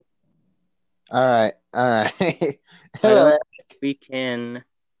All right. All right. I Hello. don't Ed. think we can.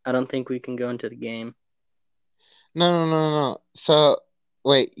 I don't think we can go into the game. No, no, no, no. So,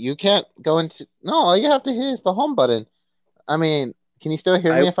 wait, you can't go into. No, all you have to hit is the home button. I mean, can you still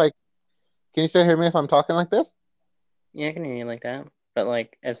hear I me if I? Can you still hear me if I'm talking like this? Yeah, I can hear you like that. But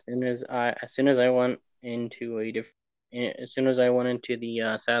like as soon as I went into a diff as soon as I went into the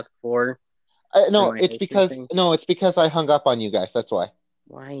SAS 4 for No, my it's hosting because thing, I hung up on you guys. That's why.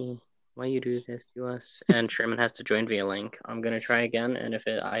 why why you do this to us? And Sherman has to join via link. I'm gonna try again, and if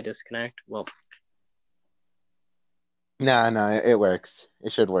I disconnect, well, No, no, it works.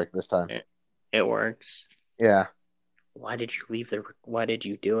 It should work this time. it works. Yeah, Why did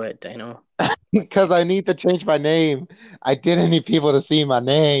you do it, Dino? Why did you because I need to change my name. I didn't need people to see my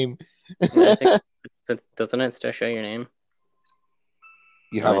name. I think doesn't it still show your name?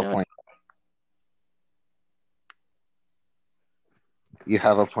 You Oh, have I a know. point. You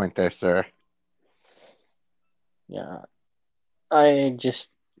have a point there, sir. Yeah. I just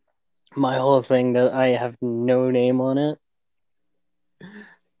my whole thing that I have no name on it.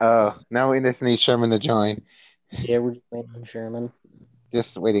 Oh, now we just need Sherman to join. Yeah, we're just waiting on Sherman.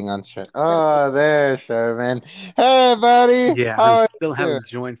 Just waiting on Sherman. Oh, there's Sherman. Hey, buddy. Yeah, I How are still you? haven't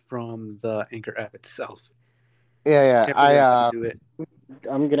joined from the Anchor app itself. Yeah, yeah. Can't figure out how to do it.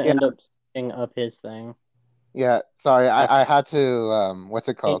 I'm gonna Yeah, end up setting up his thing. yeah. Sorry, I I had to. What's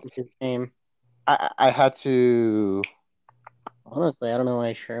it called? changed his name. I had to. Honestly, I don't know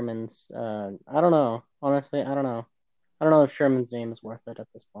why Sherman's. I don't know. Honestly, I don't know. I don't know if Sherman's name is worth it at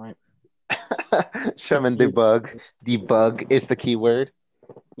this point. Sherman debug. Debug is the key word.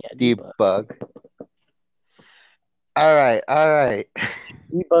 Yeah, debug. Debug. All right, all right.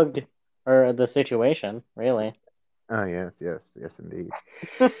 Debugged or the situation, really. Oh yes, yes, yes, indeed.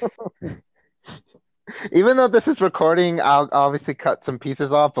 Even though this is recording, I'll obviously cut some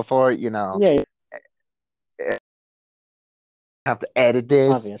pieces off before Yeah, have to edit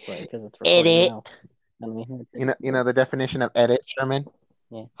this. obviously, because it's recording Edit. now. I mean, You know the definition of edit, Sherman?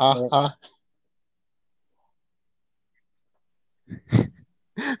 yeah. Huh? Huh?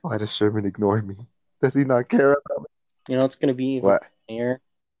 Why does Sherman ignore me? Does he not care about me? It's gonna be even What? funnier.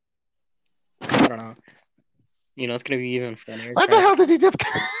 I don't know. It's gonna be even funnier. What the Try. hell did he just?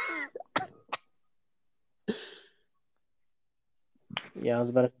 Yeah, I was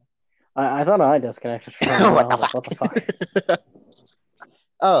about to. I thought I disconnected for a minute. What I the was like, what the fuck? fuck?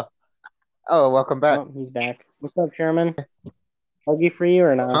 Oh, oh, welcome back. Oh, he's back. What's up, Sherman? Buggy for you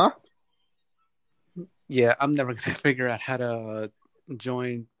or no? Huh? Yeah, I'm never gonna figure out how to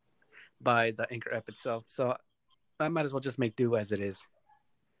join by the Anchor app itself. So I might as well just make do as it is.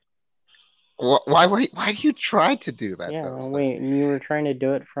 Why do you try to do that Yeah, though, well, sir? wait, and you were trying to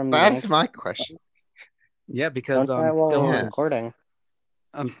do it from the That's Anchor? my question. Yeah, because Don't try it while we're Yeah. recording.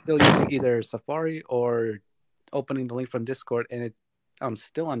 I'm still using either Safari or opening the link from Discord, and I'm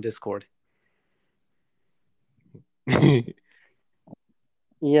still on Discord.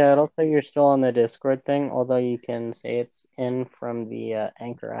 Yeah, it'll say you're still on the Discord thing, although you can say it's in from the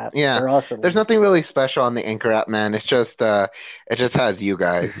Anchor app. Yeah. For us, at There's least. nothing really special on the Anchor app, man. It just has you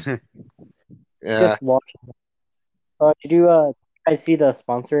guys. Just Yeah. watch. Did you guys see the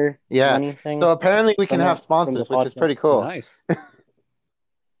sponsor Yeah. money thing So apparently we can from have it from the sponsors, which is podcast? pretty cool. Nice.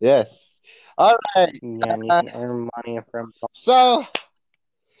 Yes. All right. Yeah, and you Uh, can earn money from so it's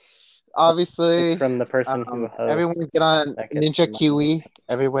obviously, from the person who everyone get hosts on that gets the Ninja money. Kiwi.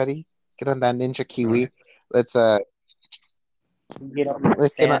 Everybody get on that Ninja All right. Kiwi. Let's uh Get on that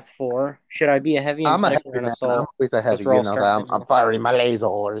let's get on. SAS 4. Should I be a heavy I'm a medic or heavy an man. I'm assault? always a Because heavy. we're You all know that. starting I'm new. firing my laser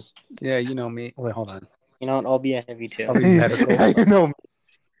horse. Yeah, you know me. Wait, hold on. You know what? I'll be a heavy too. I'll be medical. You know.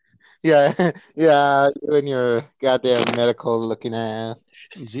 Yeah, yeah. You and your goddamn medical looking ass.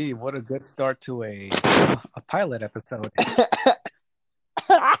 Gee, what a good start to a pilot episode.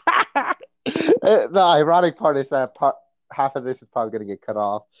 The ironic part is that half of this is probably going to get cut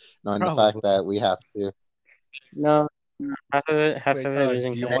off, knowing the fact Probably. that we have to. No, half of it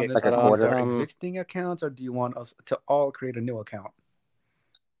isn't Do you gonna It's want get us like a cut to off. use quarter. our existing accounts, or do you want us to all create a new account?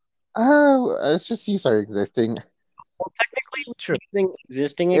 Oh, let's just use our existing. Well, technically, Sure. we're using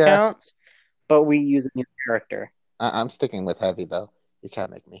existing Yeah, accounts, but we use a new character. I'm sticking with heavy though. You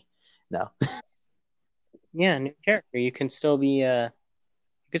can't make me. No. Yeah, new character. You could still be Yeah,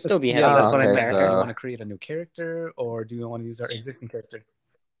 heavy that's Oh, with a what I new okay. meant. Do you character. So want to create a new character, or do you want to use our existing character?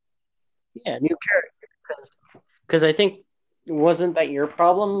 Yeah, new character. Because I think wasn't that your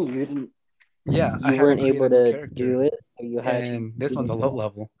problem? You didn't. Yeah, I You weren't haven't created able a new to character, do it, so you had to. and this one's a low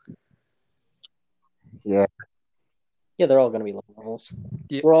level. yeah, Yeah, they're all gonna be low levels.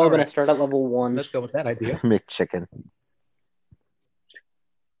 Yeah, We're all all gonna right. start at level 1. Let's go with that idea. McChicken.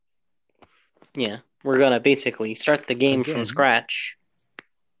 Yeah, we're gonna basically start the game from Again. scratch.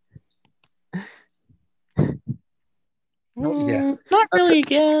 Oh, yeah. Not really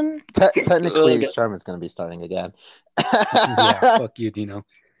again. Technically, Okay. Sherman's going to be starting again. Yeah, fuck you, Dino.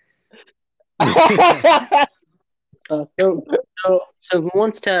 So who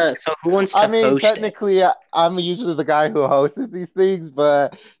wants to? So who wants to I mean, host it? technically, I'm usually the guy who hosts these things,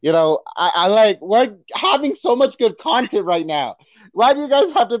 but I like we're having so much good content right now. Why do you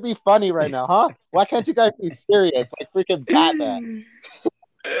guys have to be funny right now, huh? Why can't you guys be serious like freaking Batman?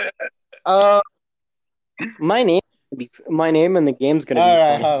 Uh, My name in the game's gonna all be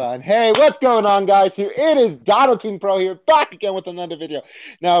right, funny. hold on. Hey, what's going on, guys? Here it is, Donald King Pro here, back again with another video.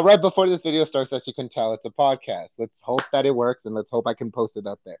 Now, right before this video starts, as you can tell, it's a podcast. Let's hope that it works, and let's hope I can post it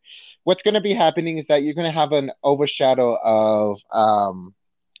up there. What's going to be happening is that you're going to have an overshadow of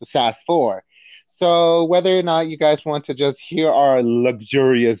SAS 4. So whether or not you guys want to just hear our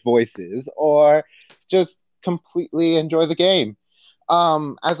luxurious voices or just completely enjoy the game.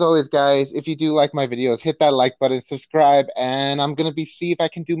 As always, guys, if you do like my videos, hit that like button, subscribe, and I'm gonna see if I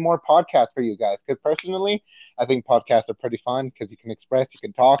can do more podcasts for you guys. Because personally, I think podcasts are pretty fun because you can express, you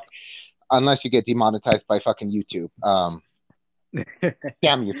can talk, unless you get demonetized by fucking YouTube.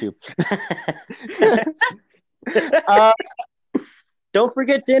 Damn YouTube. Don't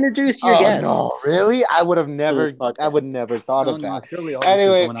forget to introduce your guests. No, really? I would never thought of No, that. surely all this is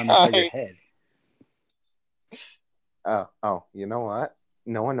Anyway, going on inside your head. Oh, you know what?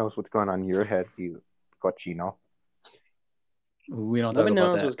 No one knows what's going on in your head, you cochino. We don't talk Nobody about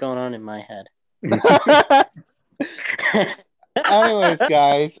knows that. what's going on in my head. Anyways,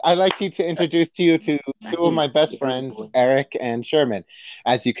 guys, I'd like to introduce you to two of my best friends, Eric and Sherman.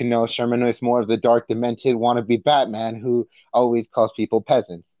 As you can know, Sherman is more of the dark, demented, wannabe Batman who always calls people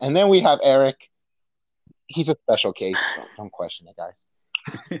peasants. And then we have Eric. He's a special case. Don't question it, guys.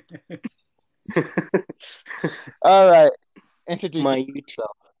 All right. Introduce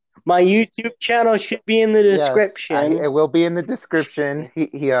yourself. My YouTube channel should be in the description. Yes, it will be in the description.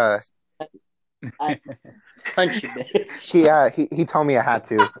 Punch you, bitch. He told me I had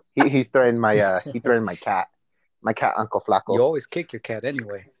to. He's threatening my cat. My cat, Uncle Flacco. You always kick your cat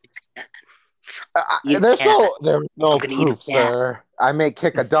anyway. There's no proof, sir. I may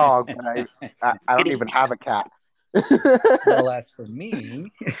kick a dog, but I don't even have a cat. Well, as for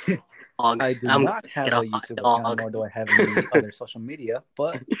me, I do not have a YouTube account, nor do I have any other social media.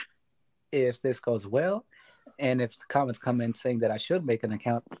 But if this goes well, and if comments come in saying that I should make an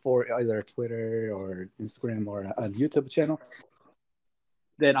account for either Twitter or Instagram or a YouTube channel,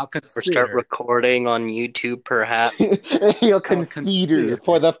 then I'll consider. Or start recording on YouTube, perhaps. You'll consider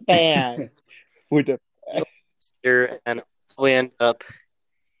for the fans. And we end up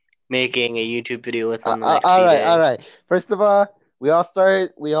making a YouTube video within the next few days. All right. First of all,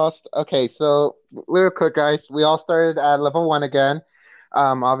 okay, so real quick, guys. We all started at level 1 again.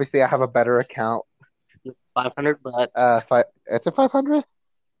 Obviously, I have a better account. $500. It's a 500?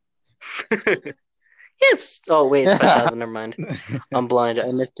 Yes. Oh, wait, it's 5,000. Never mind. I'm blind.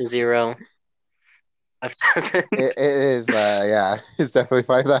 I missed a zero. It is, yeah. It's definitely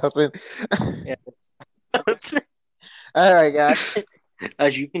 5,000. Yeah. All right, guys.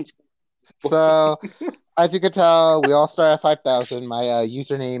 As you can see. So, as you can tell, we all start at 5,000. My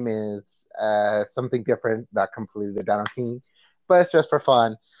username is something different, not completely the Donald King, but it's just for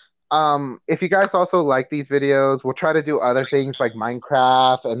fun. If you guys also like these videos, we'll try to do other things like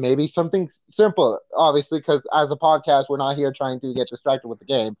Minecraft and maybe something simple, obviously, because as a podcast, we're not here trying to get distracted with the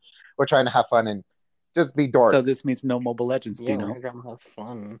game. We're trying to have fun and just be dork. So this means no Mobile Legends, Dino. We're gonna have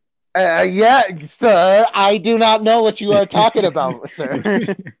fun. Yeah, sir. I do not know what you are talking about, sir.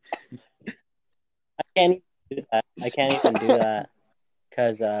 I can't even do that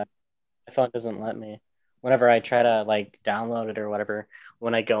because my phone doesn't let me. Whenever I try to download it or whatever,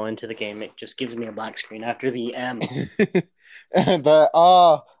 when I go into the game, it just gives me a black screen after the M.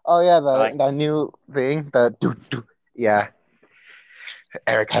 The new thing, yeah.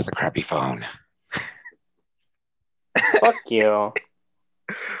 Eric has a crappy phone. Fuck you.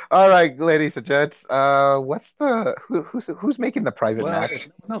 All right, ladies and gents. Who's making the private match? If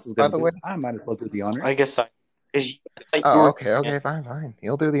no one else is gonna do it, I might as well do the honors. I guess so. Okay, fine.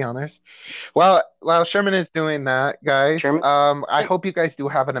 He'll do the honors. Well, while Sherman is doing that, guys, I hope you guys do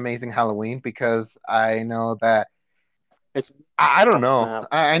have an amazing Halloween because I know that I don't know.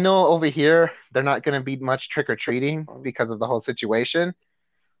 I know over here they're not going to be much trick or treating because of the whole situation.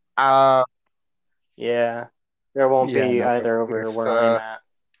 Yeah, there won't be either over where I'm at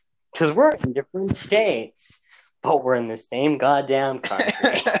because we're in different states, but we're in the same goddamn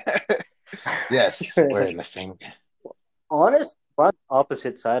country. Yes, we're in the same. Honest, we're on the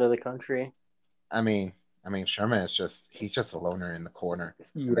opposite side of the country. I mean, Sherman is he's just a loner in the corner.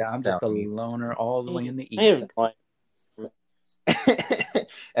 Yeah, I'm just a loner all the way in the I have east. no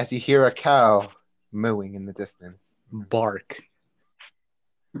As you hear a cow mooing in the distance. Bark.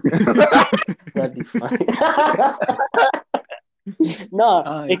 That'd be funny.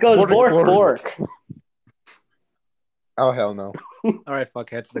 No, it goes bork, bork. Oh, hell no. All right,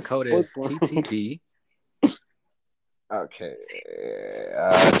 fuckheads. The code is TTB. Okay.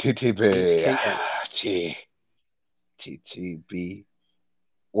 TTB. HKS. TTB.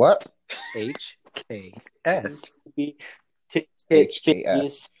 What? HKS.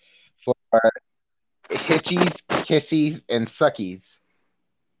 HKS. For hitchies, kissies, and suckies.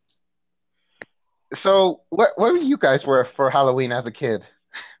 So, what were you guys for Halloween as a kid?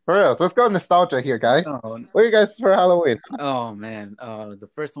 For real, let's go nostalgia here, guys. Oh, what were you guys for Halloween? Oh man, the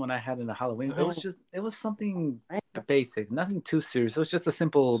first one I had in the Halloween, it was something basic, nothing too serious. It was just a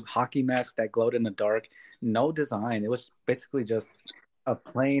simple hockey mask that glowed in the dark, no design. It was basically just a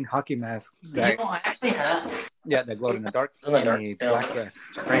plain hockey mask that that glowed in the dark and a black dress.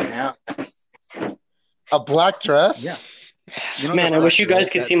 Right now, a black dress? Yeah. Man, I wish you guys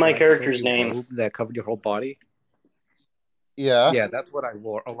could see my character's name. That covered your whole body. Yeah. Yeah, that's what I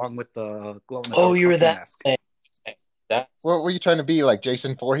wore, along with the glow in the dark. Oh, you were that. What were you trying to be, like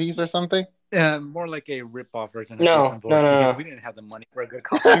Jason Voorhees or something? More like a rip-off version of Jason Voorhees. No. Because we didn't have the money for a good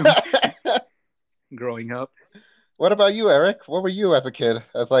costume growing up. What about you, Eric? What were you as a kid?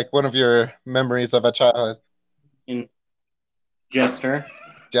 As like one of your memories of a childhood? Jester.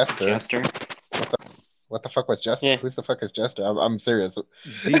 What the fuck was Jester? Yeah. Who the fuck is Jester? I'm serious.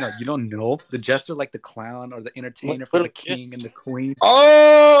 Dino, you don't know the Jester, like the clown or the entertainer for the king and the queen?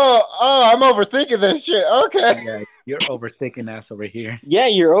 Oh, I'm overthinking this shit. Okay. Yeah, you're overthinking ass over here. Yeah,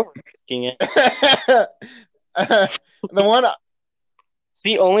 you're overthinking it. The one. It's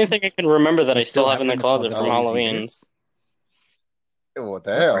the only thing I can remember that I still have in the closet from Halloween. What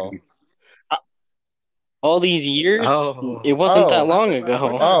the hell? All these years? It wasn't that long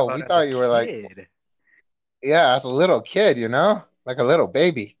ago. Oh, we thought you were like... Yeah, as a little kid, like a little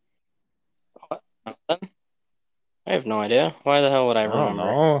baby. I have no idea. Why the hell would I remember?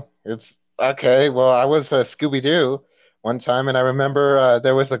 Oh, it's okay. Well, I was a Scooby-Doo one time, and I remember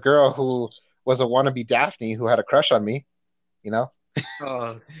there was a girl who was a wannabe Daphne who had a crush on me.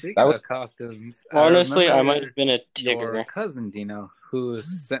 Oh, speaking of costumes, honestly, I might have been a Tigger. Your cousin Dino, who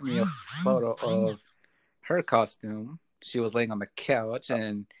sent me a photo of her costume. She was laying on the couch,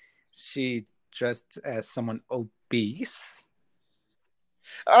 and she dressed as someone obese.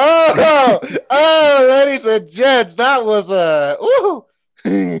 Oh, ladies and gents, that was a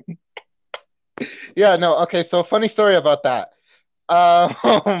yeah, no, okay, so funny story about that.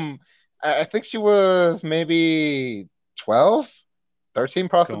 I think she was maybe 12, 13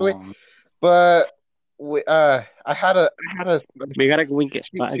 possibly. But I had a we gotta get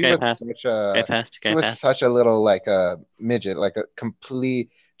she was such a little like a midget, like a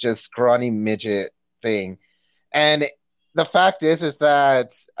complete just scrawny midget thing. And the fact is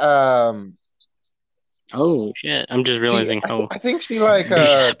that oh shit, I'm just realizing how I think she like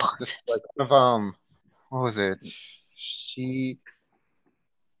just, like what was it?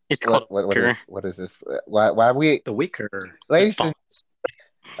 It's called what is this? Why we the Wicker? Ladies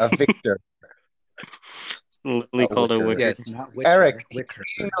a Victor. Literally called a Wicker. Yes, not Witcher, Eric, Wicker.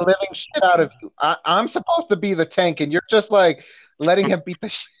 You're the living shit out of you. I'm supposed to be the tank, and you're just like letting him beat the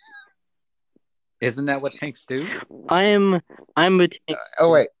shit. Isn't that what tanks do? I'm a tank. Oh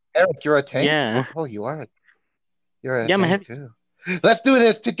wait, Eric, you're a tank? Yeah. Oh, you are. You're a tank too. Let's do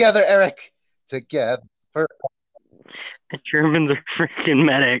this together, Eric. Together. The German's a freaking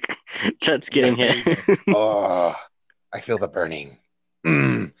medic. That's getting hit. Oh, I feel the burning.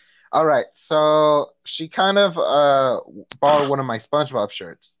 All right, so she kind of borrowed one of my SpongeBob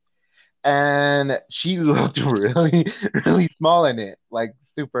shirts, and she looked really, really small in it, like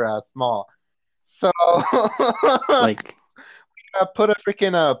super small. So, like, I put a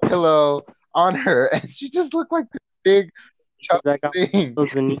freaking pillow on her, and she just looked like this big chubby thing.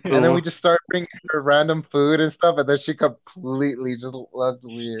 And then we just started bringing her random food and stuff, and then she completely just looked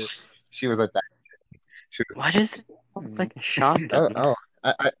weird. She was like that. What is it? It's like a shotgun. Oh,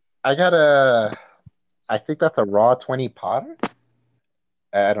 I got I think that's a RAW 20 Potter.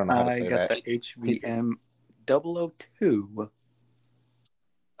 I don't know how to say that. I got the HVM 002.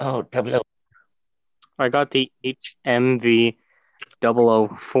 Oh, 00. I got the HMV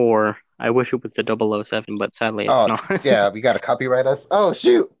 004. I wish it was the 007, but sadly it's not. Yeah, we got to copyright us. Oh,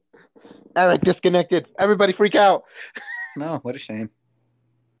 shoot. Eric disconnected. Everybody freak out. No, what a shame.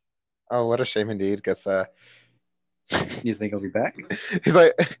 Oh, what a shame indeed, because... You think he'll be back? He's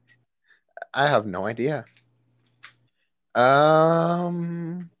like... I have no idea.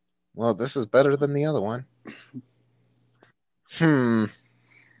 Well, this is better than the other one.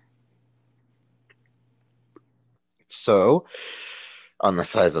 So, on the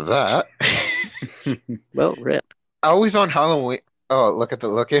size of that, Well, rip. always on Halloween. Oh, look at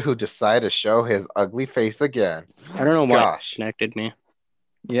who decided to show his ugly face again. I don't know why it connected me.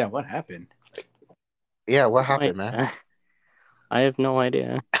 Yeah, what happened? Yeah, what happened, man? I have no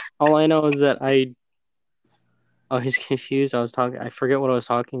idea. All I know is that I was confused. I forget what I was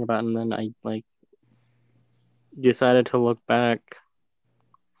talking about, and then I decided to look back.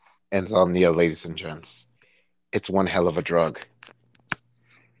 Insomnia, ladies and gents. It's one hell of a drug.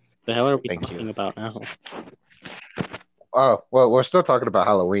 The hell are we talking about now? Oh, well, we're still talking about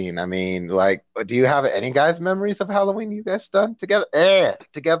Halloween. I mean, do you have any guys' memories of Halloween you guys done together?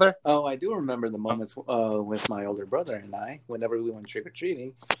 Together? Oh, I do remember the moments with my older brother and I. Whenever we went trick or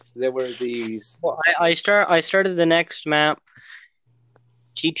treating, there were these. Well, I started the next map.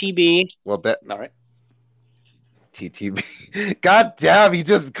 TTB. Well, all right. TTB. God damn, you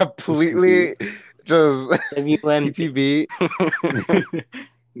just completely just TTB.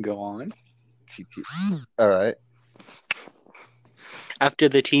 Go on. TTB. All right. After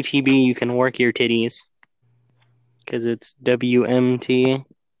the TTB, you can work your titties. Because it's WMT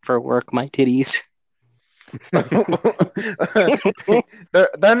for work my titties. They're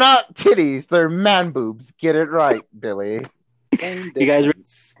not titties, they're man boobs. Get it right, Billy. You guys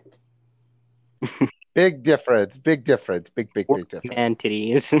Big difference. Big difference. Big difference. Man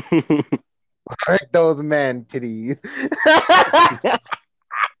titties. Work those man titties.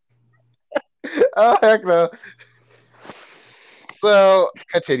 Oh, heck no. So,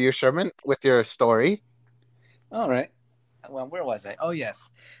 continue, Sherman, with your story. All right. Well, where was I? Oh, yes.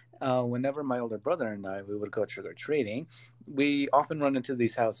 Whenever my older brother and I, we would go trick-or-treating, we often run into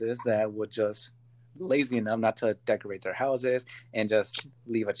these houses that would just lazy enough not to decorate their houses and just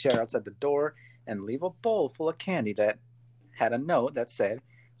leave a chair outside the door and leave a bowl full of candy that had a note that said,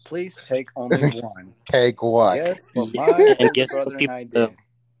 "Please take only one." Take what? Guess what my older brother and I did.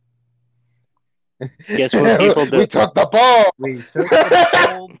 Guess what people do? We took the bowl. We took the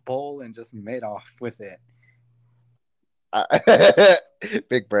whole bowl and just made off with it.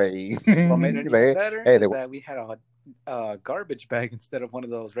 Big brain. What made it even better is that we had a garbage bag instead of one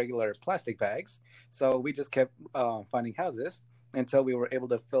of those regular plastic bags. So we just kept finding houses until we were able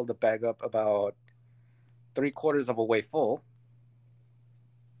to fill the bag up about 3/4 of a way full.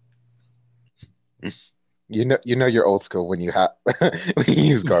 You know you're old school when you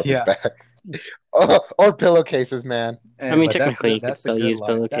use garbage bags. Or pillowcases, man. I mean, technically, you can still use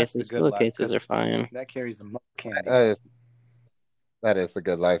pillowcases. Pillowcases are fine. That carries the most candy. That is the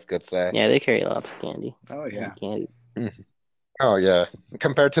good life, good say. Yeah, they carry lots of candy. Oh, yeah. Candy. Oh, yeah.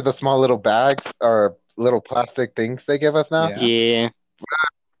 Compared to the small little bags or little plastic things they give us now? Yeah.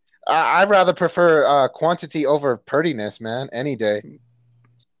 I'd rather prefer quantity over prettiness, man, any day.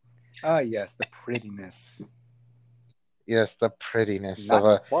 Yes, the prettiness. Yes, the prettiness of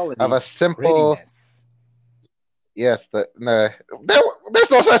a simple. Prettiness. Yes, there's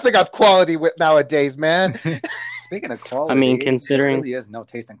no such thing as quality nowadays, man. Speaking of quality, I mean, considering there really is no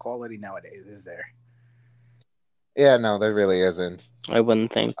taste in quality nowadays, is there? Yeah, no, there really isn't. I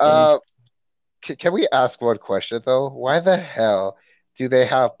wouldn't think so. Can we ask one question though? Why the hell do they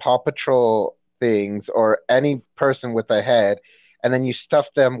have Paw Patrol things or any person with a head, and then you stuff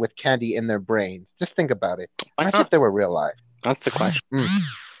them with candy in their brains? Just think about it. Imagine if they were real life. That's the question.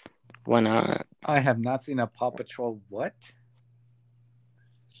 Why not? I have not seen a Paw Patrol what?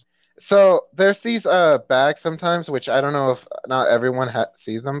 So there's these bags sometimes, which I don't know if not everyone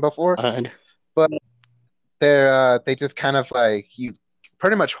sees them before, but they just kind of you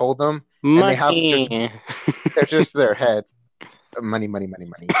pretty much hold them, and they have they're just their head, money, but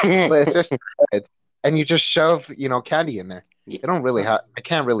it's just their head, and you just shove candy in there. They don't really I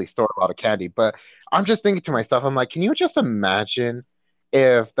can't really store a lot of candy, but I'm just thinking to myself, I'm like, can you just imagine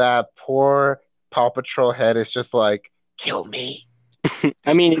if that poor Paw Patrol head is just like, kill me?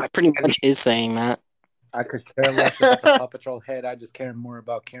 I mean, it pretty much is saying that. I could care less about the Paw Patrol head. I just care more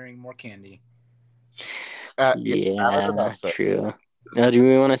about carrying more candy. Yeah, true. Now, do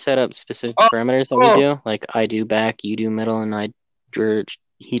we want to set up specific parameters that we do? Like, I do back, you do middle, and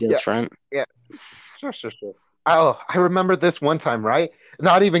he does front? Yeah. Sure. Oh, I remember this one time, right?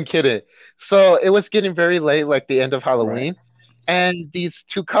 Not even kidding. So it was getting very late, like the end of Halloween, and these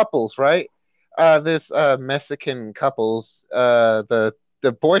two couples, right? This Mexican couples, the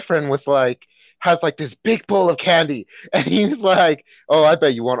boyfriend was has this big bowl of candy, and he's like, "Oh, I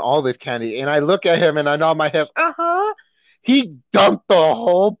bet you want all this candy." And I look at him and I nod my head, He dumped the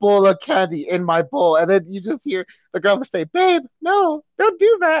whole bowl of candy in my bowl, and then you just hear the grandma say, "Babe, no, don't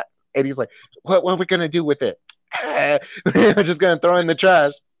do that." And he's like, "What are we gonna do with it? We're just gonna throw it in the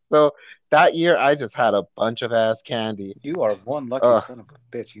trash." So that year, I just had a bunch of ass candy. You are one lucky son of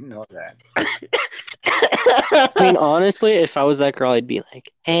a bitch. You know that. I mean, honestly, if I was that girl, I'd be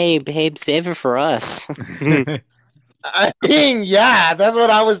like, "Hey, babe, save it for us." I mean, yeah, that's what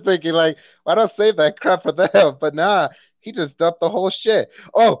I was thinking. Like, why don't save that crap for them? But nah, he just dumped the whole shit.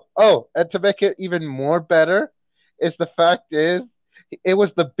 Oh, and to make it even more better, is the fact is, it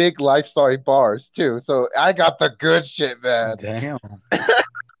was the big life size bars too. So I got the good shit, man. Damn.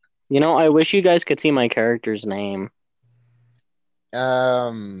 You know, I wish you guys could see my character's name. I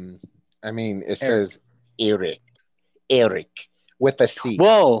mean, it says Eric with a C.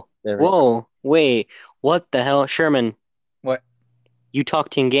 Whoa, wait, what the hell, Sherman? What? You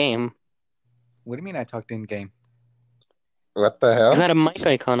talked in game. What do you mean I talked in game? What the hell? You had a mic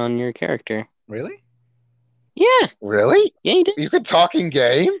icon on your character. Really? Yeah. Really? Yeah, you did. You could talk in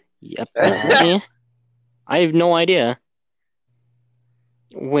game? Yep. Yeah. I have no idea.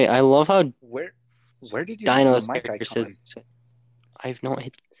 Wait, I love how Where did you Dino's see the mic character icon? says. I have no.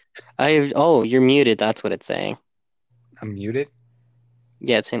 Oh, you're muted. That's what it's saying. I'm muted.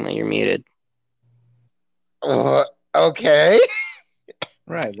 Yeah, it's saying that you're muted. Okay.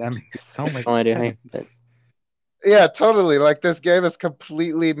 Right, that makes so much sense. Yeah, totally. Like, this game is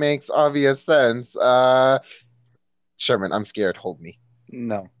completely makes obvious sense. Sherman, I'm scared. Hold me.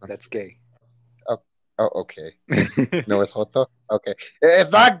 No, that's gay. Oh, okay. No, it's hoto? Okay.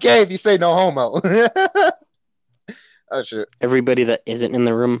 It's not gay if you say no homo. Oh, shit. Everybody that isn't in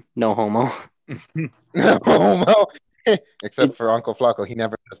the room, no homo. No homo. Except for Uncle Flacco. He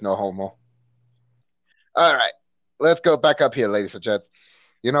never says no homo. All right. Let's go back up here, ladies and gents.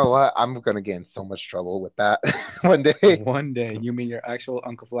 You know what? I'm going to get in so much trouble with that one day. One day. You mean your actual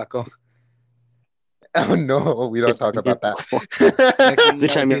Uncle Flacco? Oh, no. We don't talk about that.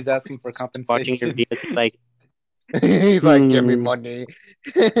 Next thing you know, he's asking for compensation. Watching your videos, he's like, he's like, give me money.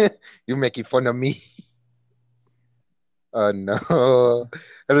 You making fun of me. Oh, no.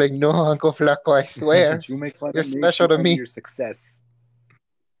 I'm like, no, Uncle Flacco, I swear. You make fun You're of me, special to me. Your success.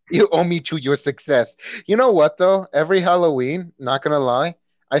 You owe me to your success. You know what, though? Every Halloween, not going to lie,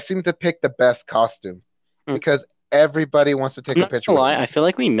 I seem to pick the best costume because everybody wants to take a picture with me. I feel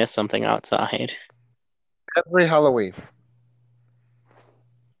like we missed something outside. Every Halloween.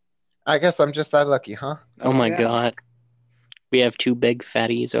 I guess I'm just that lucky, huh? Oh my God. We have two big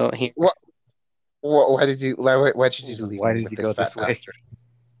fatties out here. Why did you leave? Why did you go this way?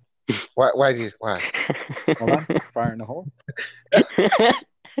 Why did you? Why? Hold on, fire in the hole.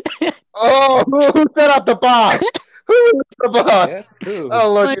 Oh, who set up the box? Who is the boss? Yes, who?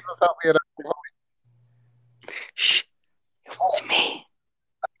 Oh, Lord Jesus, help me. Shh. It was me.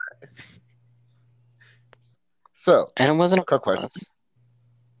 So, and it wasn't a quick question.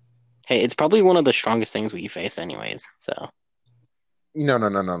 Hey, it's probably one of the strongest things we face anyways, so.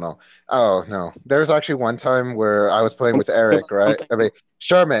 No. Oh, no. There's actually one time where I was playing with Eric, right? I mean,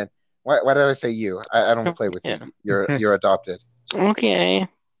 Sherman. Why did I say you? I don't play with you. You're adopted. Okay.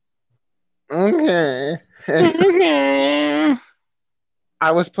 I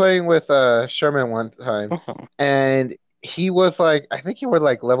was playing with Sherman one time, and he was like, I think you were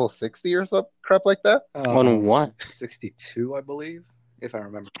like level 60 or something, crap like that. On what? 62, I believe, if I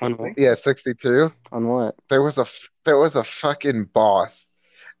remember correctly. Yeah, 62. On what? There was a fucking boss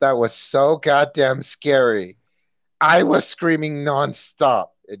that was so goddamn scary. I was screaming nonstop.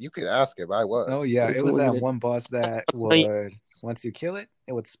 And you could ask him, I was. Oh yeah, it was that one boss that would, once you kill it,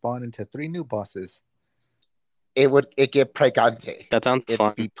 it would spawn into 3 new bosses. It get pregante. That sounds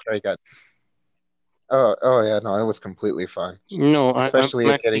fun. Be pregante. Oh yeah, no, it was completely fun. No, I'm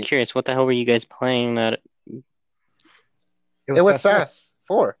actually curious. What the hell were you guys playing that? It was SAS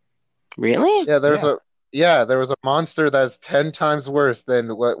 4. Really? Yeah, there was a monster that's 10 times worse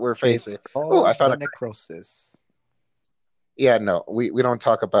than what we're facing. Oh, I found necrosis. Yeah, no, we don't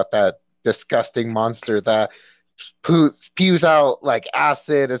talk about that disgusting monster that spews out like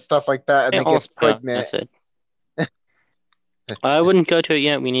acid and stuff like that, and it gets pregnant. Acid. I wouldn't go to it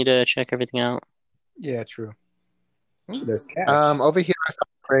yet. We need to check everything out. Yeah, true. Ooh, there's cash. Over here I found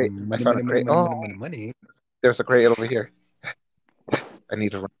a crate. Money. There's a crate over here. I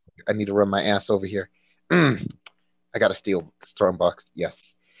need to run my ass over here. I got a steel storm box. Yes,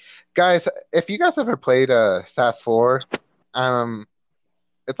 guys, if you guys ever played SAS 4,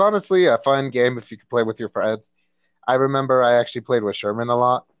 it's honestly a fun game if you can play with your friends. I remember I actually played with Sherman a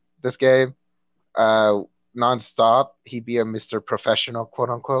lot this game. Nonstop. He'd be a Mr. Professional, quote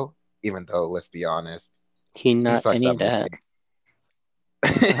unquote. Even though, let's be honest, He not sucks any at that.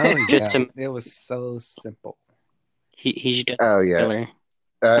 Oh yeah, Just it was so simple. He's just Oh yeah, killer.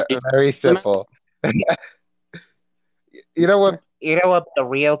 very simple. You know what? You know what? The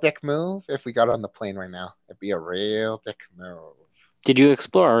real dick move. If we got on the plane right now, it'd be a real dick move. Did you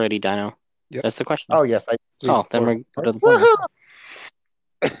explore already, Dino? Yep. That's the question. Oh yes, I. Oh, then we're good to the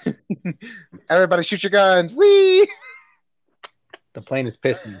plane. Everybody, shoot your guns! Wee! The plane is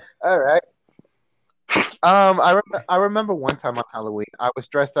pissy. All right. I remember one time on Halloween, I was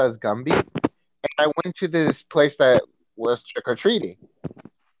dressed as Gumby, and I went to this place that was trick or treating,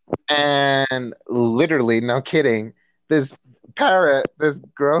 and literally, no kidding, this this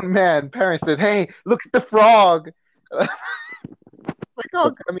grown man parent said, "Hey, look at the frog!" Like, oh,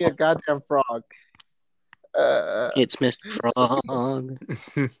 got me a goddamn frog. It's Mr. Frog.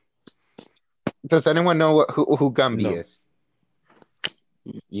 Does anyone know who Gumby is?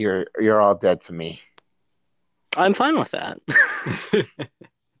 You're all dead to me. I'm fine with that.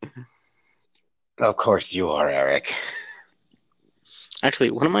 Of course you are, Eric.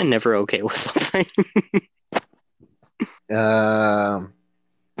 Actually, when am I never okay with something? I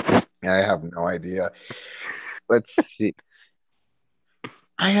have no idea. Let's see.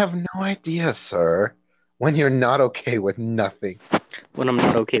 I have no idea, sir. When you're not okay with nothing. When I'm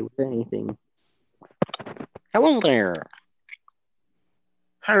not okay with anything. Hello there.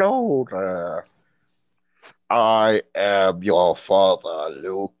 Hello there. I am your father,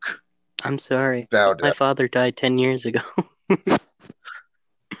 Luke. I'm sorry. My father died 10 years ago.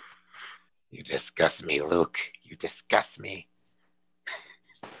 You disgust me, Luke. You disgust me.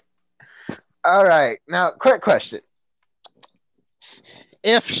 All right. Now, quick question.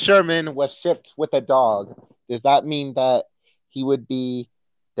 If Sherman was shipped with a dog, does that mean that he would be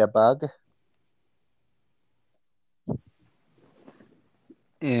the bug?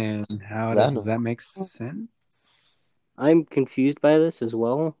 And how does that make sense? I'm confused by this as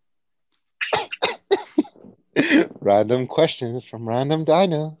well. Random questions from random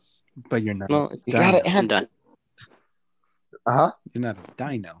dinos. But you're not. No, you gotta answer. You're not a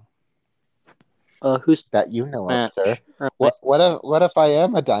dino. Who's that you know Smash? of, sir? What if I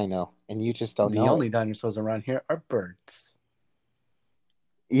am a dino and you just don't know? The only dinosaurs around here are birds.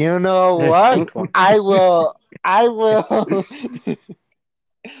 You know what? I will.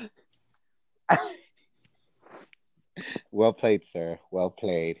 Well played, sir. Well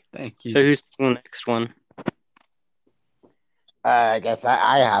played. Thank you. So who's the next one? I guess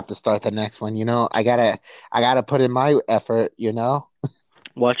I have to start the next one. You know, I gotta put in my effort. You know.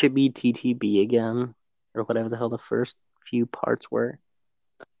 Watch it be TTB again, or whatever the hell the first few parts were.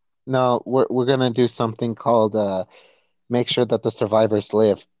 No, we're gonna do something called make sure that the survivors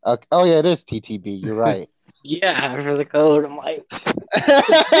live. Oh yeah, it is TTB. You're right. Yeah, for the code. I'm like,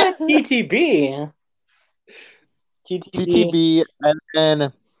 TTB. TTB and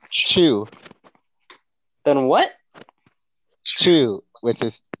then chew. Then what? Chew, which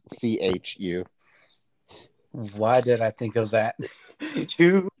is CHU. Why did I think of that?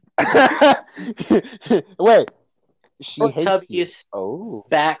 Chew. Wait. She hates Tubby's you.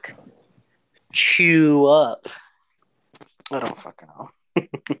 back. Chew up. I don't fucking know.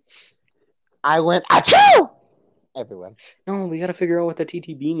 I went achoo! Everyone. No, we gotta figure out what the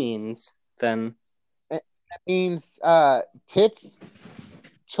TTB means then. It means tits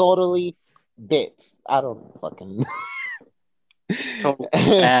totally bits. I don't fucking It's total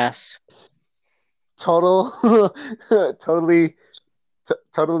ass. Totally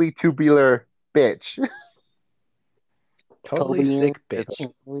tubular bitch. Totally thick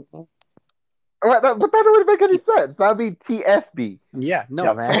bitch. But that wouldn't make any sense. That'd be TFB. Yeah,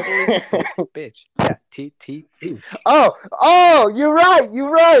 no, totally thick bitch. Yeah, TTB. Oh, you're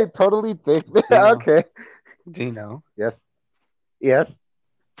right. Totally thick. Okay. Dino. Yes.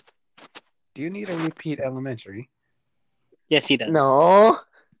 Do you need a repeat elementary? Yes, he does. No.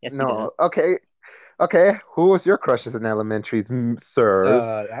 Yes, he does. Okay. Who was your crushes in elementary,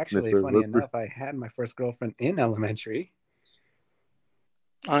 sirs? Actually, funny enough, I had my first girlfriend in elementary.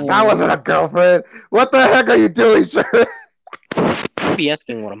 That wasn't a girlfriend. What the heck are you doing, sir? You'd be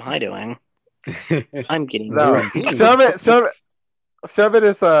asking what am I doing? I'm getting Sherman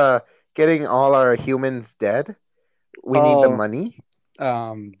is getting all our humans dead. We need the money.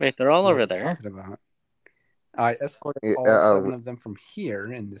 Wait, they're all over there. About? I escorted all 7 of them from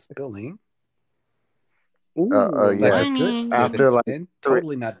here in this building. Yeah. After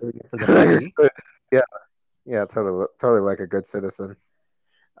totally not doing it for the money. Yeah, totally like a good citizen.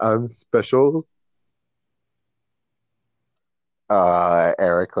 I'm special.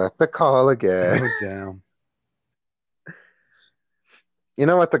 Eric left the call again. Oh, damn. You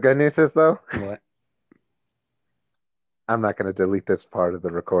know what the good news is, though? What? I'm not gonna delete this part of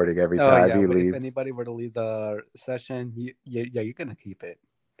the recording every Oh time yeah, he if leaves. anybody were to leave the session, you're gonna keep it.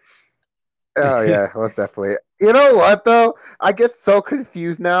 Oh yeah, most definitely. You know what though? I get so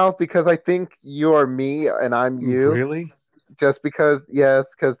confused now because I think you're me and I'm you. Really? Just because, yes,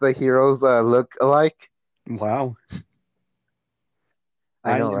 because the heroes look alike. Wow.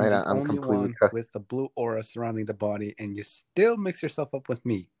 I I know, am right? the I'm only completely one with the blue aura surrounding the body, and you still mix yourself up with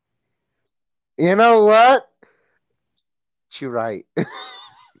me. You know what? You're right.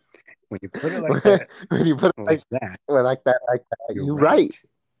 When you put it like when that, you put it like that, like that, you're you're right.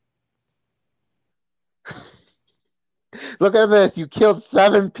 right. Look at this. You killed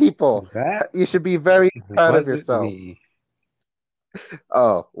 7 people. That You should be very proud of wasn't yourself. me.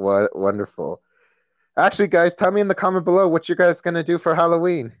 Oh, what wonderful. Actually, guys, tell me in the comment below what you guys gonna do for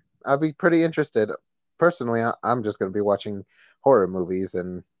Halloween. I'll be pretty interested. Personally, I'm just gonna be watching horror movies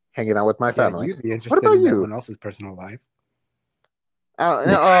and hanging out with my Yeah, family. you'd be What interested about in you? everyone else's personal life.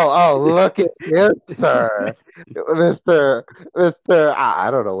 Look at you, sir, Mister. I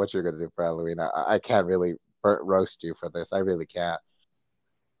don't know what you're gonna do for Halloween. I can't really roast you for this. I really can't.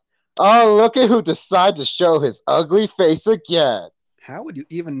 Oh, look at who decides to show his ugly face again. How would you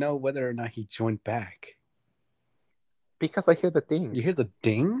even know whether or not he joined back? Because I hear the ding. You hear the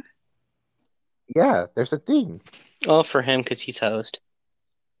ding? Yeah, there's a ding. Oh, for him because he's host.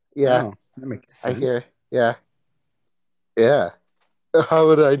 Yeah, Oh, that makes I sense. hear. Yeah, yeah. How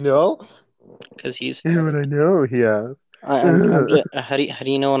would I know? Because he's How would host. I know? Yeah. I'm just. How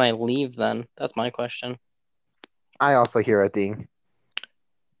do you know when I leave? Then that's my question. I also hear a ding.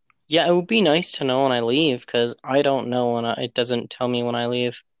 Yeah, it would be nice to know when I leave because I don't know when it doesn't tell me when I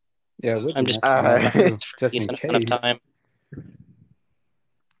leave. Yeah, it would I'm be just nice to know passing too, for a just in decent amount of case. time.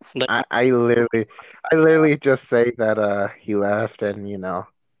 Like, I literally just say that he left, and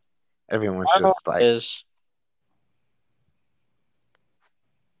everyone's I don't know just what like, it is.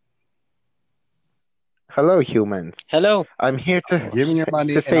 "Hello, humans. Hello. I'm here Give me your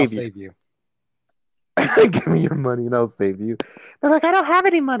money to and I'll save you. save you. Give me your money, and I'll save you." They're like, "I don't have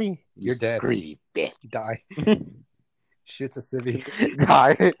any money. You You're dead. greedy bitch." Die. Shoots a civvy.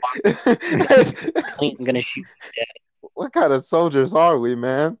 Die. I'm gonna shoot you dead. What kind of soldiers are we,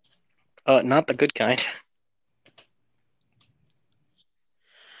 man? Not the good kind.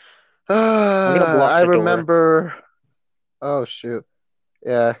 I'm gonna block I the door. remember. Oh shoot.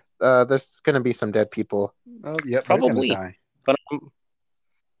 Yeah. There's gonna be some dead people. Oh, yep, they're gonna Probably, die. but I'm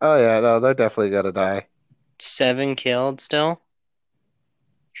Oh yeah, no, they're definitely gonna die. 7 killed still.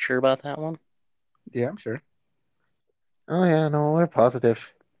 Sure about that one? Yeah, I'm sure. Oh yeah, no, we're positive.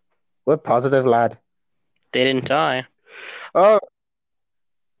 We're positive, lad. They didn't die. Oh,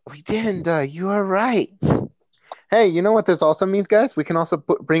 we didn't die. You are right. Hey, you know what this also means, guys? We can also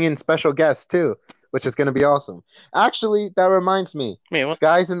bring in special guests too, which is gonna be awesome. Actually, that reminds me, Wait, what?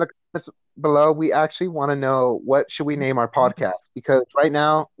 guys, in the comments below, we actually want to know what should we name our podcast, because right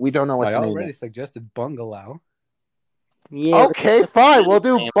now we don't know what I to name already it. suggested bungalow. Yeah, Okay, fine. We'll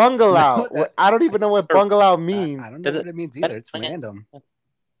do No, bungalow. I don't even know what bungalow means. I don't know does it? what it means either. That's It's random.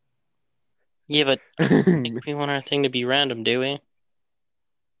 Yeah, but I we want our thing to be random, do we?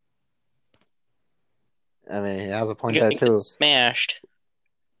 mean, he has a We're point there gonna get too. smashed.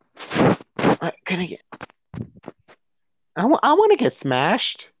 Can I get? I want to get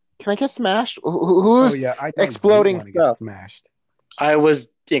smashed. Can I get smashed? Oh Who's yeah, I know you exploding want to get stuff? smashed. I was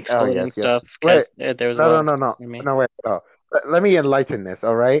Oh exploding yes. stuff Wait, because there was a lot no. of me. No, wait. Oh, let me enlighten this.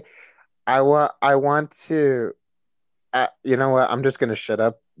 All right. I want to. You know what? I'm just gonna shut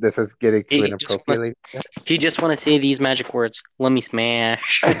up. This is getting too He just wants. inappropriate. He just want to say these magic words. Let me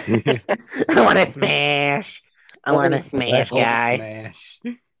smash. I want to smash. I Let want me to Let smash, Hulk smash.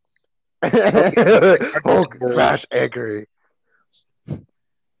 guys. smash. Hulk smash angry.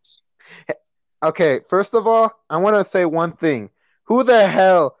 Okay, first of all, I want to say one thing. Who the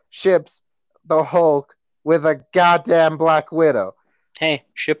hell ships the Hulk with a goddamn Black Widow? Hey,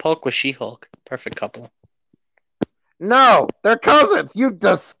 ship Hulk with She Hulk. Perfect couple. No, they're cousins. You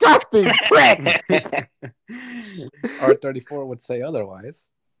disgusting prick. R34 would say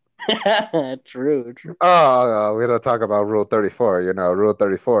otherwise. True. Oh, we don't talk about Rule 34. Rule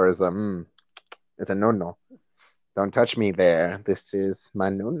 34 is it's a no-no. Don't touch me there. This is my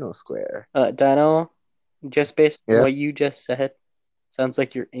no-no square. Dino, just based on what Yes, you just said, sounds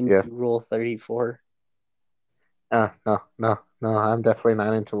like you're into yes. Rule 34. No. I'm definitely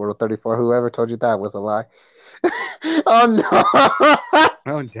not into Rule 34. Whoever told you that was a lie. Oh no!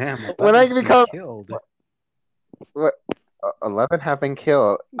 Oh damn, When 11 I have been become killed. what 11 have been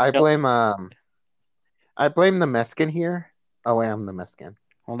killed. Yep. I blame the Meskin here. Oh wait, I'm the Meskin.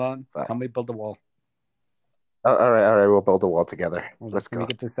 Hold on. But Help me build the wall. All right. We'll build a wall together. Let's Let me go.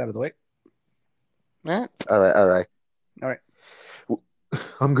 get this out of the way. All right. All right.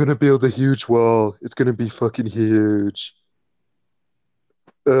 I'm gonna build a huge wall. It's gonna be fucking huge.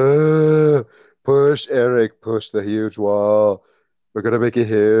 Push, Eric. Push the huge wall. We're gonna make it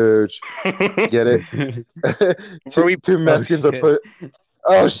huge. Get it? Where we? Two Oh Mexicans are shit. put.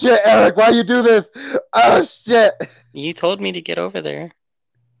 Oh shit, Eric! Why you do this? Oh shit, You told me to get over there.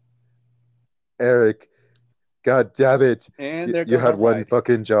 Eric! God damn it! And there You goes our had one ride.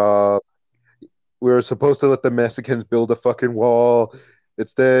 fucking job. We were supposed to let the Mexicans build a fucking wall.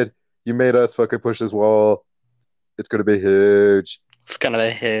 Instead, you made us fucking push this wall. It's gonna be huge. It's kind of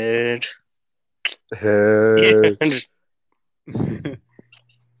a huge. Huge.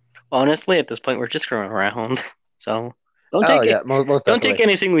 Honestly, at this point, we're just screwing around. So don't Oh take yeah, it. most Don't take definitely.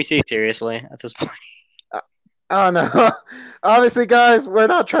 anything we say seriously at this point. Oh no. Obviously, guys, we're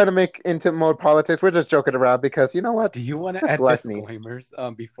not trying to make into more politics. We're just joking around because you know what? Do you want to That's add gluttony. disclaimers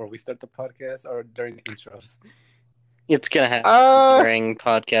before we start the podcast or during the intros? It's gonna happen during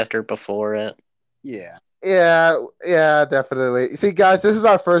podcast or before it. Yeah. Yeah, definitely. See, guys, this is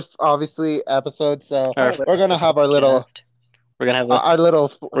our first, obviously, episode, so Our we're gonna have our little, podcast. We're gonna have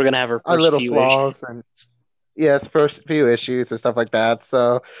our our first little few flaws issues. and yes, first few issues and stuff like that.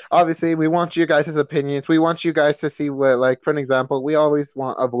 So obviously, we want you guys' opinions. We want you guys to see what, like, for an example, we always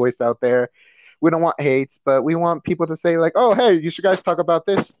want a voice out there. We don't want hates, but we want people to say like, "Oh, hey, you should guys talk about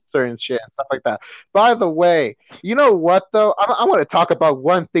this certain shit and stuff like that." By the way, you know what though? I want to talk about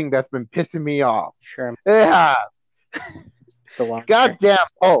one thing that's been pissing me off. Sure. Yeah, It's the one. goddamn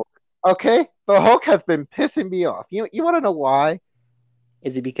Hulk. Okay, the Hulk has been pissing me off. You want to know why?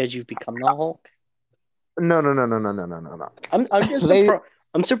 Is it because you've become the Hulk? No. I'm just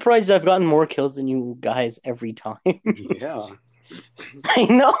I'm surprised I've gotten more kills than you guys every time. Yeah. I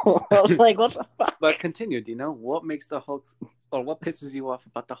know. I was like, what the fuck? But continue, Dino. What makes the Hulk, or what pisses you off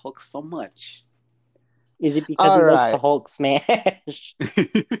about the Hulk so much? Is it because he likes the Hulk smash?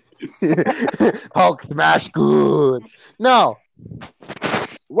 Hulk smash good. No.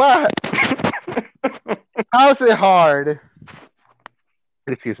 What? How's it hard?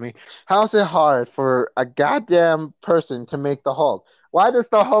 Excuse me. How's it hard for a goddamn person to make the Hulk? Why does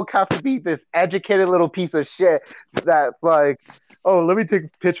the Hulk have to be this educated little piece of shit that's like, oh, let me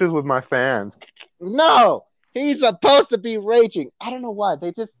take pictures with my fans? No, he's supposed to be raging. I don't know why.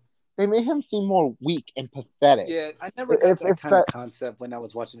 They made him seem more weak and pathetic. Yeah, I never got that kind of concept when I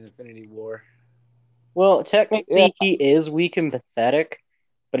was watching Infinity War. Well, technically, he is weak and pathetic,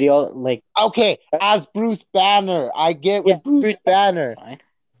 but he all like okay as Bruce Banner. I get with Bruce Banner, fine.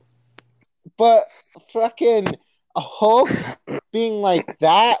 But fucking Hulk being like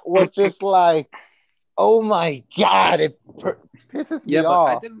that was just like, oh my god, it pisses me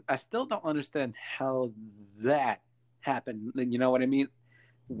off. But I still don't understand how that happened. You know what I mean?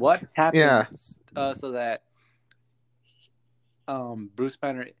 What happened so that Bruce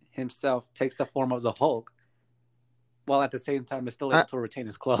Banner himself takes the form of the Hulk, while at the same time is still able to retain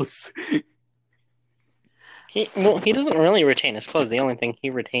his clothes? He doesn't really retain his clothes. The only thing he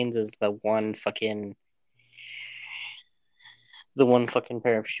retains is the one fucking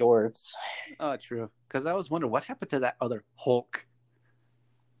pair of shorts. Oh, true. Because I was wondering what happened to that other Hulk.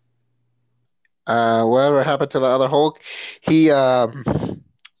 Whatever happened to the other Hulk? He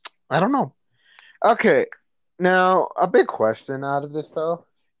I don't know. Okay, now a big question out of this though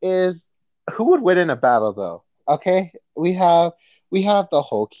is who would win in a battle though? Okay, we have the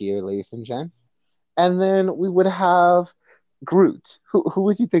Hulk here, ladies and gents, and then we would have Groot. Who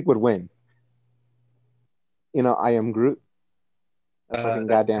would you think would win? You know, I am Groot. A fucking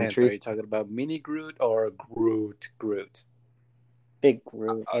goddamn tree. Are you talking about mini Groot or Groot? Big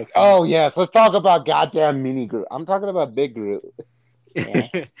Groot. Oh yes, let's talk about goddamn mini Groot. I'm talking about big Groot. Yeah,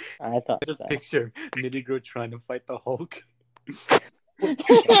 I thought just picture mini Groot trying to fight the Hulk.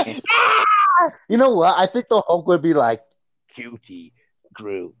 You know what? I think the Hulk would be like, cutie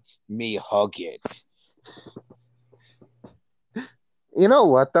Groot, me hug it. You know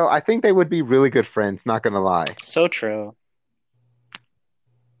what though? I think they would be really good friends, not gonna lie. So true.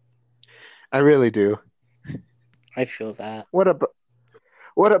 I really do. I feel that. What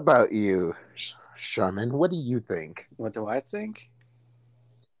about you, Sherman? What do you think? What do I think?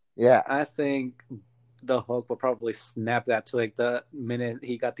 Yeah. I think the Hulk will probably snap that twig the minute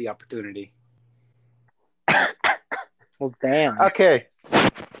he got the opportunity. Well, damn. Okay.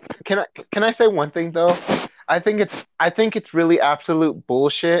 Can I say one thing though? I think it's really absolute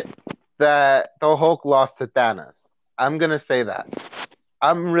bullshit that the Hulk lost to Thanos. I'm gonna say that.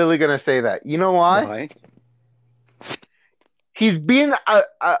 I'm really gonna say that. You know why? He's been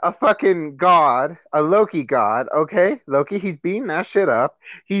a fucking god, a Loki god, okay? Loki, he's beaten that shit up.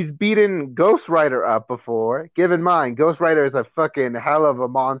 He's beaten Ghost Rider up before. Give in mind, Ghost Rider is a fucking hell of a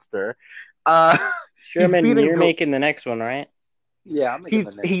monster. Sherman, you're making the next one, right? Yeah, I'm making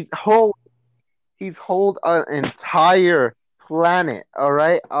the next. He's hold an entire planet, all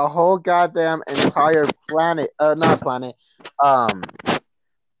right? A whole goddamn entire planet. Not planet.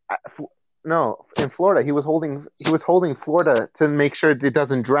 No, in Florida, he was holding Florida to make sure it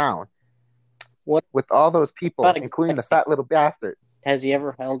doesn't drown. What with all those people, including the fat little bastard? Has he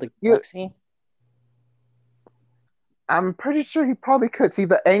ever held a galaxy? I'm pretty sure he probably could. See,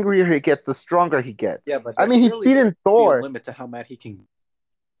 the angrier he gets, the stronger he gets. Yeah, but I mean, he's beaten Thor. A limit to how mad he can.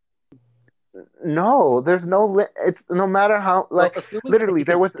 No, there's no. It's no matter how. Like, literally,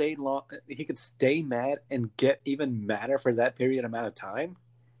 there was. He could stay mad and get even madder for that period amount of time.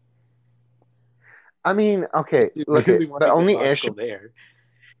 I mean, okay, look, the only issue there.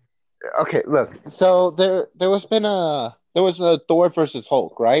 Okay, look. So there was a Thor versus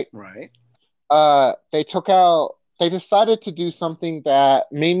Hulk, right? Right. They decided to do something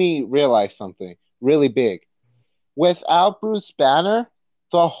that made me realize something really big. Without Bruce Banner,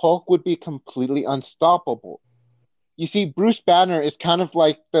 the Hulk would be completely unstoppable. You see, Bruce Banner is kind of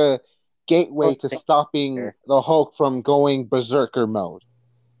like the gateway to stopping the Hulk from going berserker mode.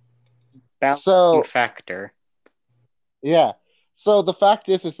 Balancing factor. Yeah. So the fact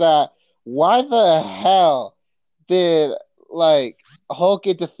is that why the hell did Hulk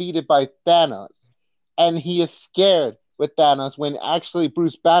get defeated by Thanos, and he is scared with Thanos when actually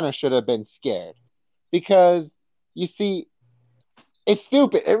Bruce Banner should have been scared? Because you see, it's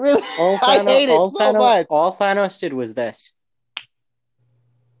stupid. It really. I hate it so much. All Thanos did was this.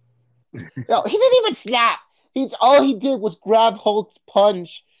 No, he didn't even snap. All he did was grab Hulk's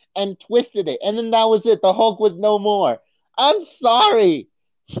punch and twisted it, and then that was it. The Hulk was no more. I'm sorry.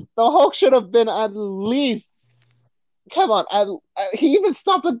 The Hulk should have been at least. Come on, he even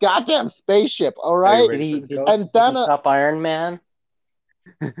stopped a goddamn spaceship. All right, did he stop Iron Man?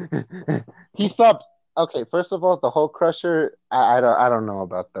 He stopped. Okay, first of all, the Hulk Crusher. I don't know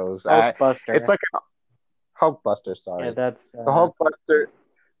about those. Hulkbuster. It's like a Hulkbuster. Sorry, yeah, that's the Hulkbuster.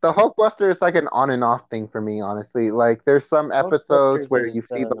 The Hulkbuster is like an on and off thing for me, honestly. Like, there's some episodes where you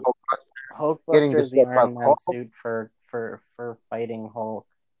see the Hulkbuster getting destroyed by the Iron Man suit for fighting Hulk.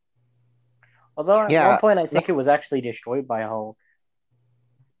 Although at one point I think it was actually destroyed by Hulk.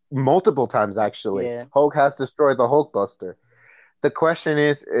 Multiple times, actually. Yeah. Hulk has destroyed the Hulkbuster. The question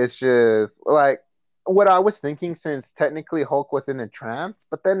is, it's just like what I was thinking, since technically Hulk was in a trance,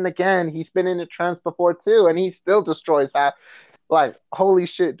 but then again, he's been in a trance before too, and he still destroys half. Like, holy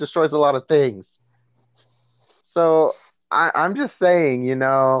shit, destroys a lot of things. So I'm just saying, it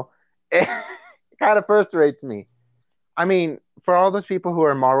kind of frustrates me. I mean, for all those people who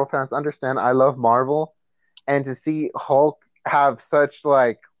are Marvel fans, understand I love Marvel, and to see Hulk have such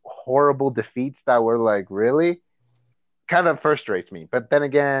horrible defeats that were really kind of frustrates me. But then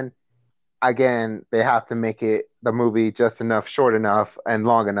again, they have to make the movie just short enough and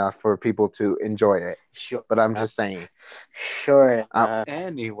long enough for people to enjoy it. Sure. But I'm just saying. Sure.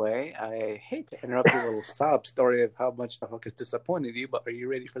 Anyway, I hate to interrupt this little sob story of how much the Hulk has disappointed you, but are you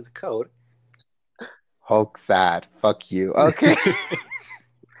ready for the code? Hulk sad. Fuck you. Okay.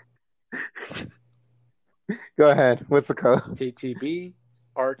 Go ahead. What's the code? TTB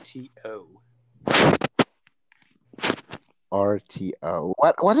RTO. RTO.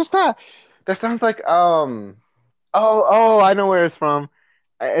 What is that? That sounds like I know where it's from.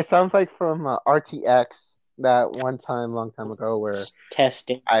 It sounds like from RTX, that one time, long time ago, where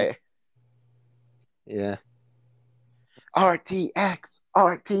testing. Yeah. RTX.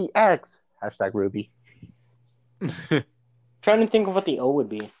 Hashtag Ruby. Trying to think of what the O would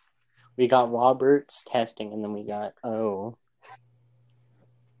be. We got Robert's testing, and then we got O.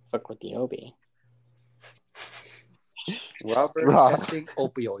 Fuck would the O be? Robert testing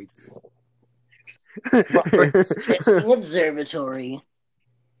opioids. Robert's testing observatory.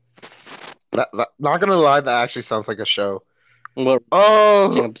 Not gonna lie, that actually sounds like a show. Well,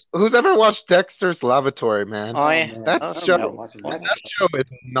 who's ever watched Dexter's Lavatory, man? That show is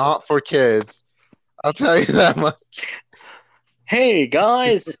not for kids. I'll tell you that much. Hey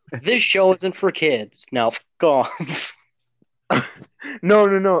guys, this show isn't for kids. Now, go on.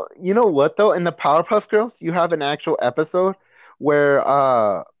 No. You know what though? In the Powerpuff Girls, you have an actual episode where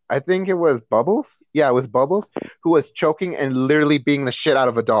I think it was Bubbles. Yeah, it was Bubbles who was choking and literally beating the shit out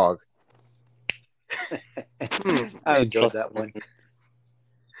of a dog. I enjoyed that one.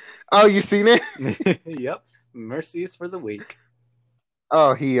 Oh, you seen it? Yep. Mercy is for the weak.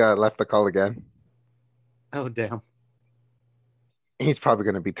 Oh, he left the call again. Oh, damn. he's probably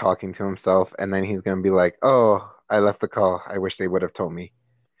gonna be talking to himself, and then he's gonna be like, "Oh, I left the call. I wish they would have told me."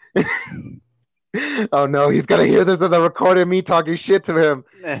 Oh no, he's gonna hear this in the recording me talking shit to him.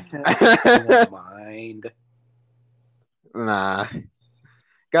 I won't mind. Nah,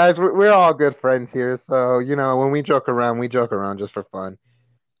 guys, we're all good friends here, so when we joke around just for fun.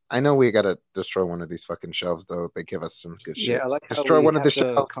 I know we gotta destroy one of these fucking shelves though. They give us some good shit. Yeah, I like how Destroy we one of the have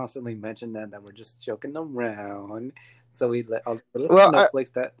to shelves. constantly mention that we're just joking around. So we let all the Well,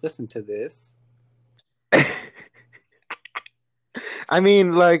 Netflix that listen to this. I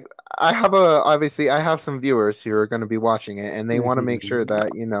mean, like, obviously I have some viewers who are going to be watching it, and they want to make sure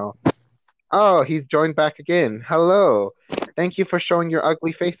that oh, he's joined back again. Hello, thank you for showing your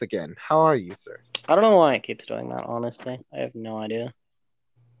ugly face again. How are you, sir? I don't know why it keeps doing that. Honestly, I have no idea.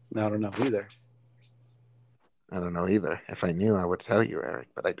 No, I don't know either. I don't know either. If I knew, I would tell you, Eric,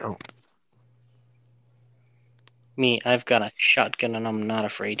 but I don't. Me, I've got a shotgun, and I'm not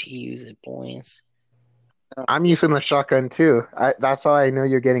afraid to use it, boys. I'm using the shotgun too. That's why I know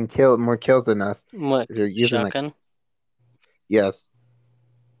you're getting more kills than us. What? You're using Shotgun? Yes.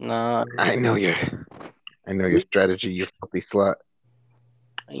 No. I know your strategy, you filthy slut.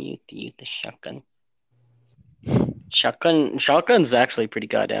 I used to use the shotgun. Shotgun's actually pretty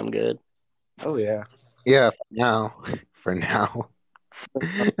goddamn good. Oh yeah. Yeah, for now.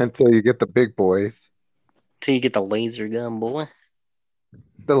 Until you get the big boys. Till you get the laser gun, boy.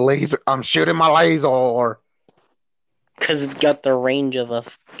 The laser. I'm shooting my laser. Because it's got the range of a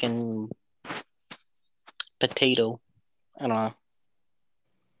fucking potato. I don't know.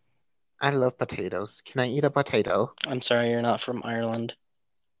 I love potatoes. Can I eat a potato? I'm sorry, you're not from Ireland.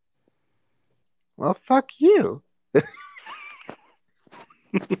 Well, fuck you.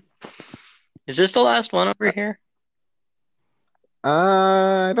 Is this the last one over here?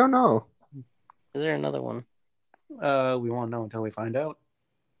 I don't know. Is there another one? We won't know until we find out.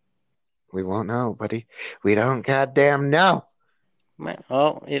 We won't know, buddy. We don't goddamn know.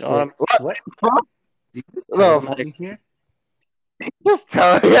 Oh, it what? Huh? Did you just tell me here? Just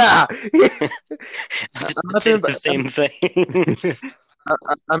tell yeah. It's the same thing.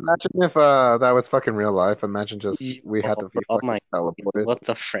 Imagine if that was fucking real life. Imagine just we had to be fucking teleported. What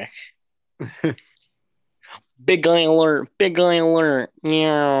the frick? Big guy alert! Big guy alert!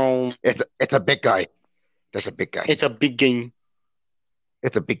 Meow. It's a big guy. There's a big guy. It's a big game.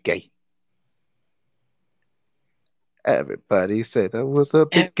 It's a big guy. Everybody said that was a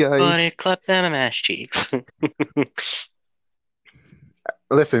big guy. Everybody clap them ass cheeks.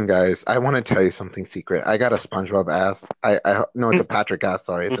 Listen, guys, I want to tell you something secret. I got a SpongeBob ass. No, it's a Patrick ass.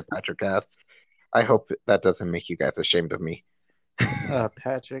 Sorry, it's a Patrick ass. I hope that doesn't make you guys ashamed of me.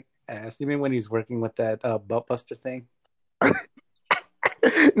 Patrick ass. You mean when he's working with that butt buster thing?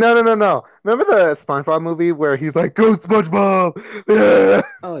 No. Remember the SpongeBob movie where he's like, "Go SpongeBob!" Yeah.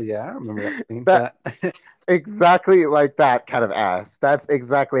 Oh yeah, I remember that thing. Exactly like that kind of ass. That's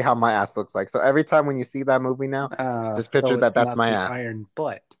exactly how my ass looks like. So every time when you see that movie now, just picture that's my ass. Iron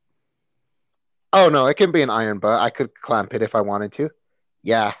butt. Oh no, it can be an iron butt. I could clamp it if I wanted to.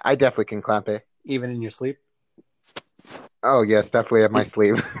 Yeah, I definitely can clamp it. Even in your sleep? Oh yes, definitely at my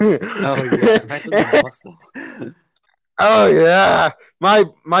sleep. Oh yeah. Oh yeah,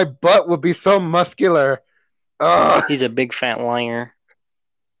 my butt would be so muscular. Oh. He's a big fat liar.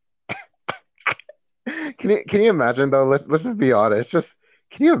 Can you imagine though? Let's just be honest. Can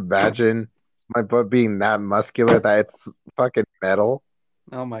you imagine my butt being that muscular that it's fucking metal?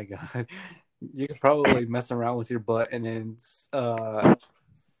 Oh my god. You could probably mess around with your butt and then fuck,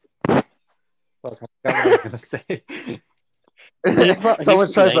 I forgot what I was gonna say.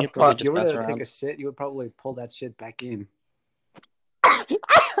 Someone tries to fuck. If you were to take a shit, you would probably pull that shit back in.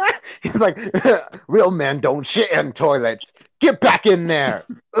 He's like, real men don't shit in toilets. Get back in there.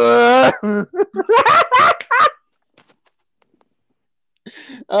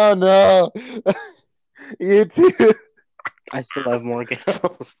 Oh no. You too. I still have more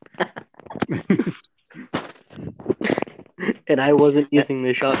kills. And I wasn't using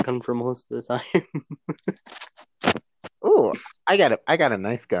the shotgun for most of the time. Oh, I got a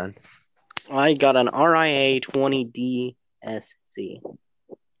nice gun. I got an R.E.A.l 20 DSC.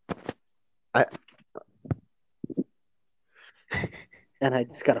 And I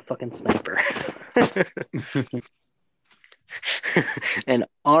just got a fucking sniper. An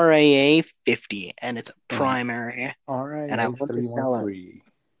R.E.A.l 50, and it's a primary. R.E.A.l and I want to sell it. 3.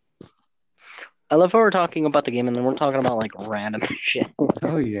 I love how we're talking about the game, and then we're talking about like random shit.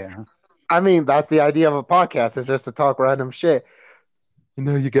 Oh yeah. I mean, that's the idea of a podcast, is just to talk random shit.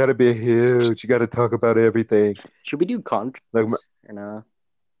 You gotta be huge. You gotta talk about everything. Should we do contracts or no?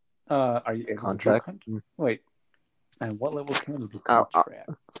 Are you able contracts? to do wait. And what level can be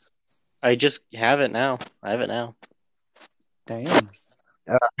contracts? I just have it now. I have it now. Damn.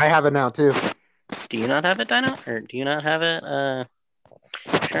 I have it now too. Do you not have it, Dino? Or do you not have it,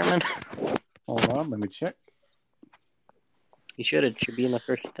 Sherman? Hold on, let me check. You should. It should be in the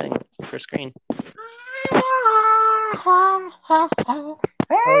first thing, first screen. Oh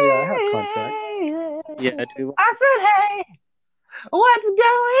yeah, I have contracts. Yeah, I do. I said, hey, what's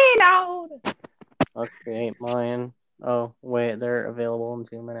going on? I'll create mine. Oh wait, they're available in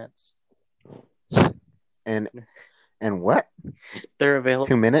 2 minutes. And what? They're available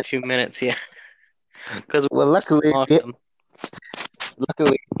 2 minutes. 2 minutes, yeah. Because Well, luckily,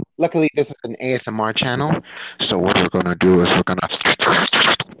 this is an ASMR channel. So what we're gonna do is we're gonna.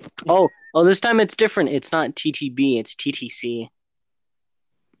 Oh, this time it's different. It's not TTB. It's TTC.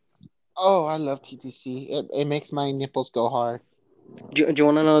 Oh, I love TTC. It makes my nipples go hard. Do you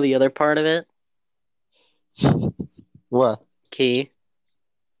want to know the other part of it? What? Key.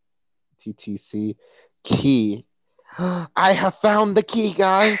 TTC key. I have found the key,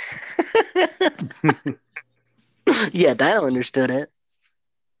 guys. Yeah, Dino understood it.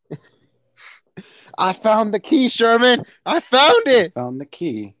 I found the key, Sherman. I found it. Found the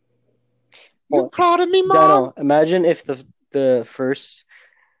key. You proud of me, Mom? Dino, imagine if the first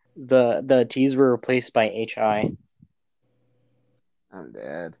the T's were replaced by HI. I'm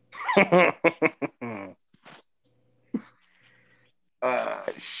dead.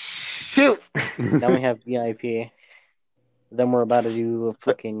 Shoot. Now we have VIP. Then we're about to do a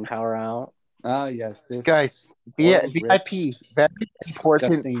fucking power out. Ah, yes, this guys. VIP, very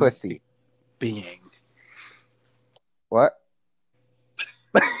important pussy being. What?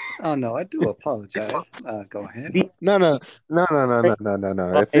 Oh no, I do apologize. Go ahead. No.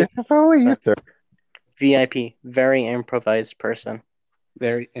 It's only you, sir. VIP, very improvised person.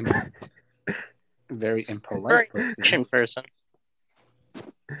 Very impolite person.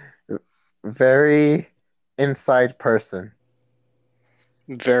 Very inside person.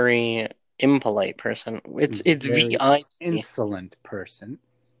 Very impolite person. It's very VIP. Insolent person.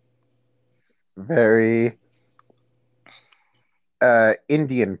 Very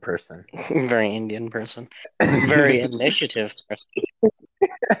Indian person. Very Indian person. Very initiative person.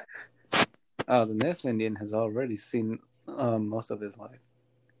 Oh, then this Indian has already seen most of his life.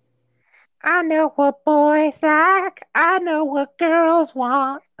 I know what boys like. I know what girls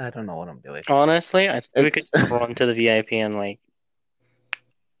want. I don't know what I'm doing. Honestly, I think we could just run to the VIP and like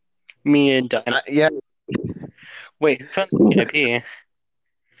me and Dino. Yeah. Wait, who found the VIP?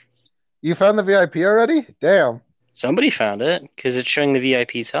 You found the VIP already? Damn. Somebody found it because it's showing the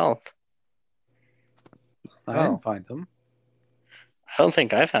VIP's health. I didn't find him. I don't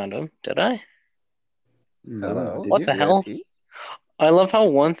think I found him. Did I? No. What the hell? I love how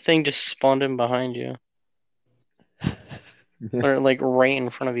one thing just spawned in behind you. Or like right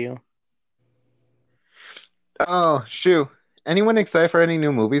in front of you. Oh, shoot. Anyone excited for any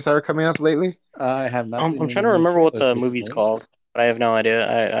new movies that are coming up lately? I have not seen I'm trying to remember what the movie's called, but I have no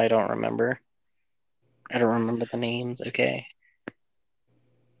idea. I don't remember. I don't remember the names. Okay.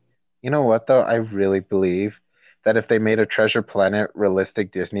 You know what, though? I really believe that if they made a Treasure Planet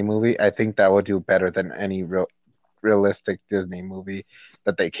realistic Disney movie, I think that would do better than any realistic Disney movie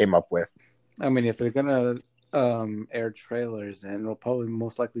that they came up with. I mean, if they're gonna air trailers, and we'll probably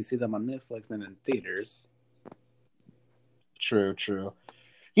most likely see them on Netflix and in theaters. True.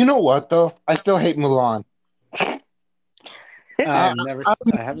 You know what, though? I still hate Mulan. I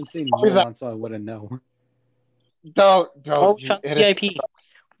haven't seen Mulan, so I wouldn't know. Don't. We found VIP.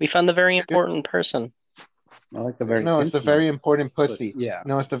 We found the very important person. I like the very. No, it's the very important pussy. Yeah.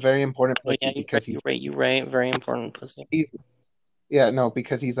 No, it's the very important pussy because you're right. Very important pussy. Yeah, no,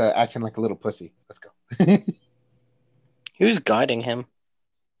 because he's acting like a little pussy. Let's go. Who's guiding him?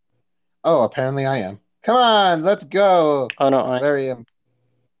 Oh, apparently I am. Come on, let's go. Oh no,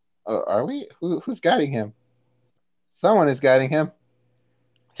 are we? Who's guiding him? Someone is guiding him.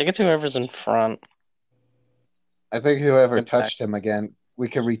 I think it's whoever's in front. I think whoever touched him again, we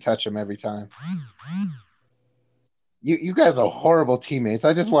can retouch him every time. You guys are horrible teammates.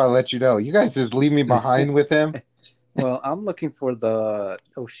 I just want to let you know. You guys just leave me behind with him. Well, I'm looking for the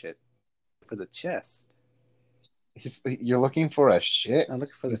for the chest. You're looking for a shit? I'm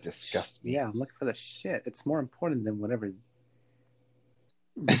looking for the disgust me. Yeah, I'm looking for the shit. It's more important than whatever.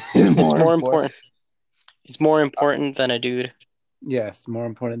 It's more important. It's more important than a dude. Yes, more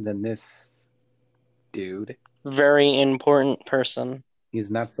important than this dude. Very important person. He's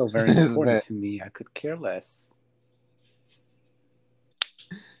not so very important to me. I could care less.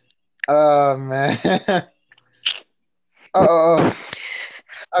 Oh, man. Oh.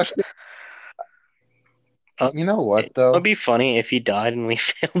 You know what, though? It would be funny if he died and we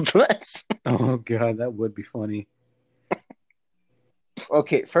failed this. Oh, God, that would be funny.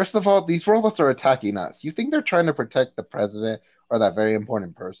 Okay, first of all, these robots are attacking us. You think they're trying to protect the president or that very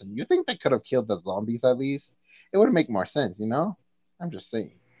important person? You think they could have killed the zombies at least? It would make more sense, you know? I'm just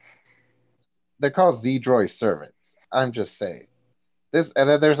saying. They're called Z-Droid servants. I'm just saying. And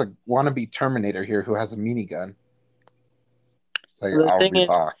then there's a wannabe Terminator here who has a minigun. So The I'll thing be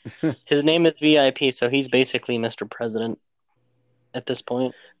is, his name is VIP, so he's basically Mr. President at this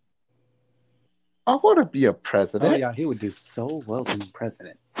point. I want to be a president. Oh, yeah, he would do so well being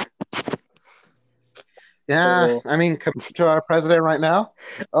president. Yeah, I mean, compared to our president right now,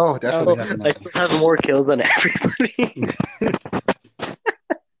 oh, definitely. I still have more kills than everybody.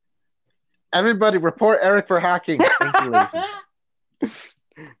 Everybody, report Eric for hacking. Thank you, ladies.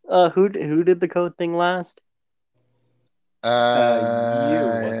 Who did the code thing last? You,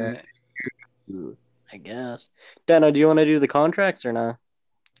 wasn't it? I guess. Dano, do you want to do the contracts or not?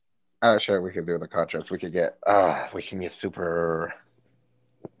 Sure, we can do the contracts. We can get super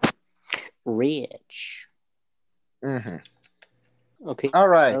rich. Mm-hmm. Okay. All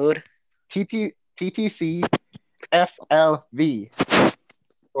right. Code. TTC FLV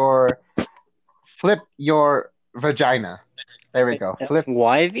or flip your vagina. There we go. Flip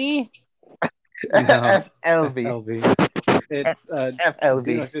YV? No, FLV. It's FLV.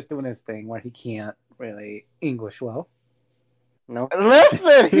 Dino's just doing his thing where he can't really English well. No.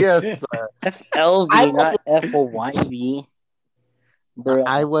 Listen, yes, sir. FLV, not FYV. Bro.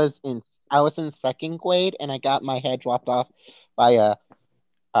 I was in second grade and I got my head dropped off by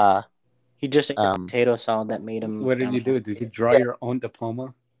a he just ate a potato salad that made him. What did you do? Did you draw your own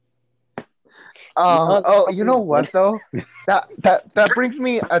diploma? You know what though? that brings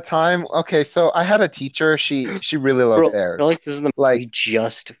me a time. Okay, so I had a teacher. She really loved bears. I feel like this is the we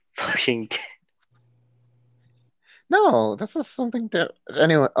just fucking did. No, this is something that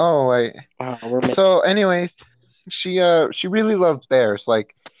anyway. Oh, wait. So, anyways, she really loved bears.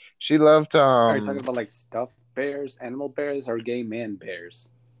 Like, she loved. Are you talking about like stuffed bears, animal bears, or gay man bears?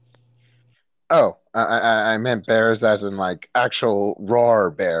 Oh, I meant bears as in like actual raw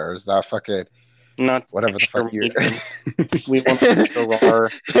bears. That fucking. Not whatever the fuck you. We want extra raw.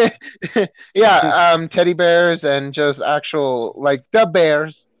 Yeah, teddy bears and just actual like the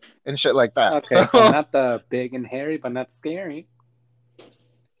bears and shit like that. Okay, so not the big and hairy, but not scary.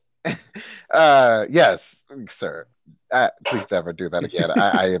 Yes, sir. Please never do that again.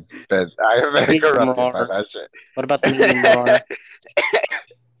 I have been corrupted by that shit. What about the medium raw?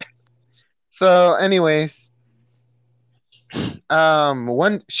 So, anyways,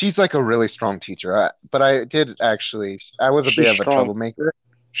 she's like a really strong teacher, but I was a bit of a troublemaker.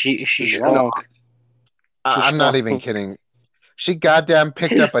 She's strong. I'm not even kidding. She goddamn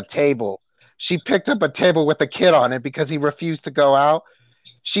picked up a table. She picked up a table with a kid on it because he refused to go out.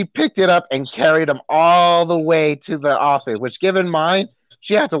 She picked it up and carried him all the way to the office, which, given mine,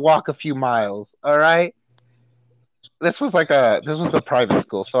 she had to walk a few miles. All right. This was a private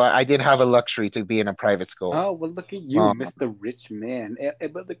school, so I did have a luxury to be in a private school. Oh, well, look at you, Mr. Rich Man,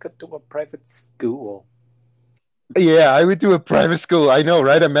 able to go to a private school. Yeah, I went to a private school. I know,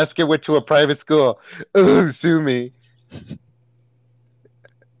 right? A Mexican went to a private school. Ooh, sue me.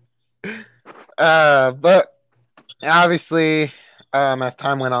 But obviously, as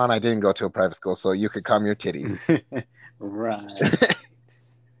time went on, I didn't go to a private school, so you could calm your titties. Right.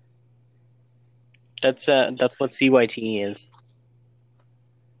 That's what CYT is.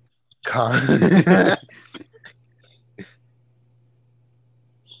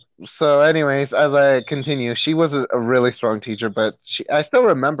 So, anyways, as I continue, she was a really strong teacher, but I still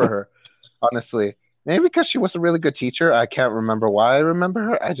remember her, honestly. Maybe because she was a really good teacher. I can't remember why I remember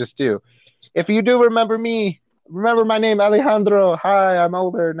her. I just do. If you do remember me, remember my name, Alejandro. Hi, I'm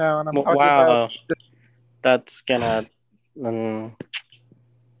older now, and I'm talking about. That's gonna.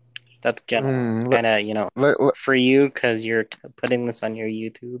 That's kind of, for you because you're putting this on your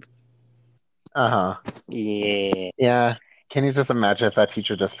YouTube. Yeah. Yeah. Can you just imagine if that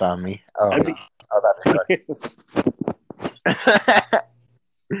teacher just found me? Oh, that'd be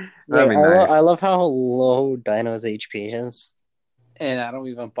That'd be nice. I love how low Dino's HP is. And I don't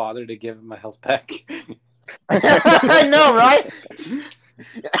even bother to give him my health pack. I know, right?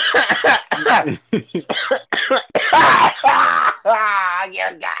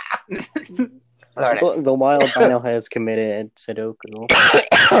 The wild Dino has committed Sudoku.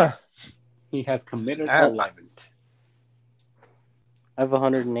 He has committed 11. I have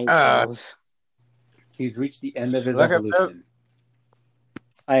 108 kills. He's reached the end of his evolution.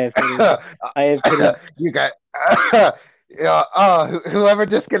 I have you got whoever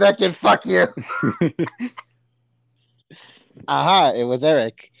disconnected, fuck you. Aha! It was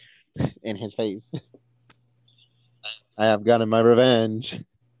Eric in his face. I have gotten my revenge.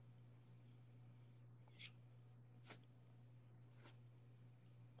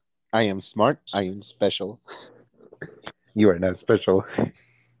 I am smart. I am special. You are not special.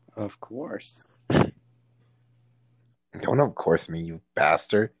 Of course. Don't of course me, you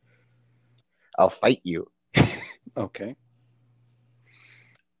bastard. I'll fight you. Okay.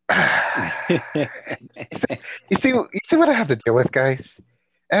 you see what I have to deal with, guys?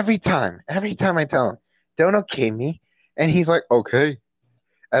 Every time I tell him, don't okay me, and he's like, okay.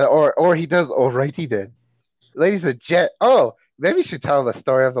 Or he does, alrighty then. Ladies and gent, maybe you should tell the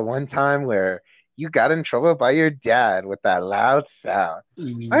story of the one time where you got in trouble by your dad with that loud sound.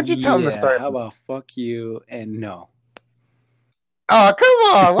 Why don't you tell him the story? How about fuck you and no? Oh, come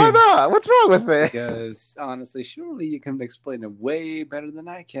on. Why not? What's wrong with it? Because honestly, surely you can explain it way better than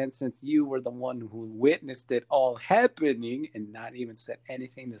I can, since you were the one who witnessed it all happening and not even said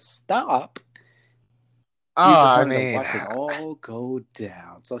anything to stop. You just wanted to watch it all go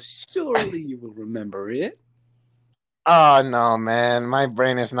down. So surely you will remember it. Oh, no, man. My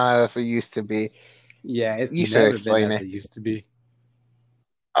brain is not as it used to be. Yeah, it's never been as it used to be.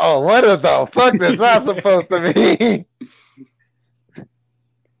 Oh, what the fuck is that supposed to be?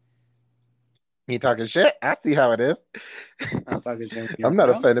 You talking shit? I see how it is. I'm talking shit. I'm not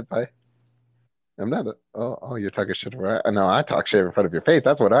offended by it. I'm not. You're talking shit around. No, I talk shit in front of your face.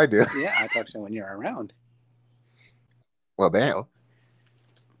 That's what I do. Yeah, I talk shit when you're around. Well, damn.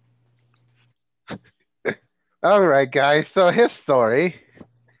 All right, guys. So his story.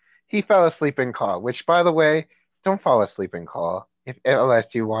 He fell asleep in call. Which, by the way, don't fall asleep in call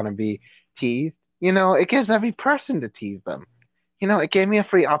unless you want to be teased. You know, it gives every person to tease them. You know, it gave me a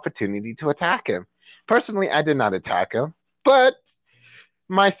free opportunity to attack him. Personally, I did not attack him, but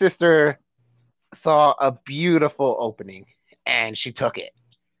my sister saw a beautiful opening and she took it.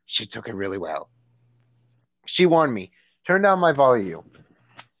 She took it really well. She warned me, turn down my volume.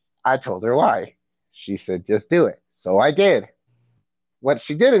 I told her why. She said, just do it. So I did. What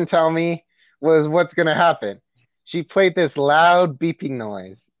she didn't tell me was what's going to happen. She played this loud beeping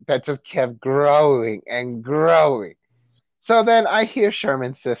noise that just kept growing and growing. So then I hear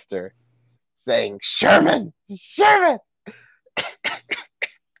Sherman's sister saying, Sherman! Sherman!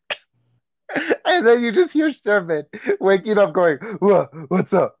 And then you just hear Sherman waking up going,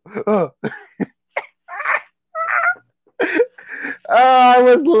 what's up? I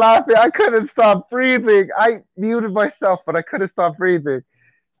was laughing. I couldn't stop breathing. I muted myself, but I couldn't stop breathing.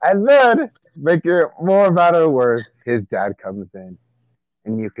 And then, make it more matter worse, his dad comes in.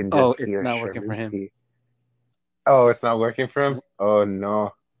 And you can just hear it's not working for him. Oh, it's not working for him? Oh,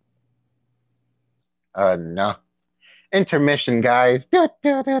 no. No. Intermission, guys. All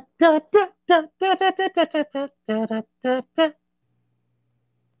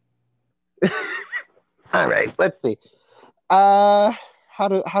right, let's see. How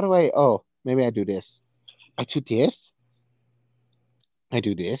do I? Oh, maybe I do this. I do this. I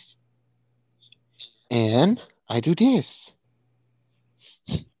do this. And I do this.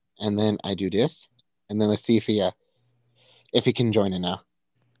 And then I do this. And then let's see if he can join it now.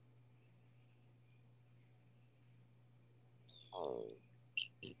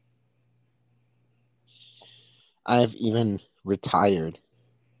 I've even retired.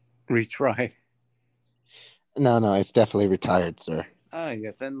 Retried. No, it's definitely retired, sir.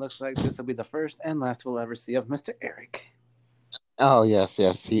 Yes, then looks like this will be the first and last we'll ever see of Mr. Eric. Oh, yes.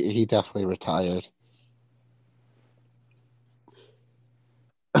 He definitely retired.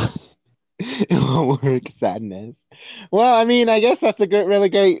 It won't work, sadness. Well, I mean, I guess that's a really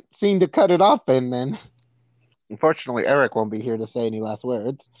great scene to cut it off in, then. Unfortunately, Eric won't be here to say any last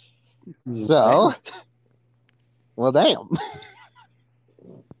words. So, well, damn.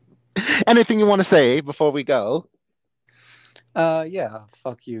 Anything you want to say before we go? Yeah,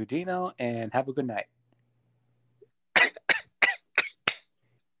 fuck you, Dino, and have a good night.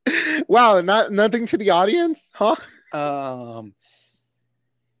 Wow, nothing to the audience, huh?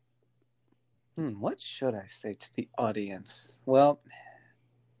 What should I say to the audience? Well,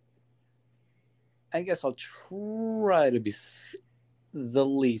 I guess I'll try to be the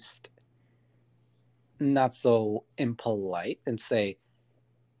least not so impolite and say,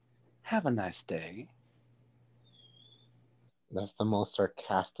 have a nice day. That's the most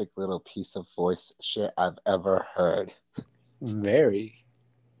sarcastic little piece of voice shit I've ever heard. Very.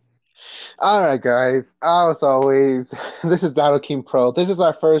 All right, guys. As always, this is Battle King Pro. This is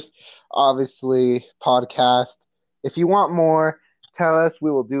our first, obviously, podcast. If you want more, tell us. We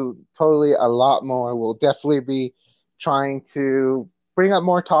will do totally a lot more. We'll definitely be trying to bring up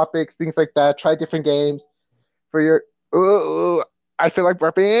more topics, things like that. Try different games for your Ooh, I feel like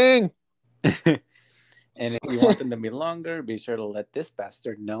burping. And if you want them to be longer, be sure to let this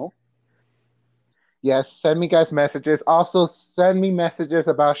bastard know. Yes, send me guys messages. Also, send me messages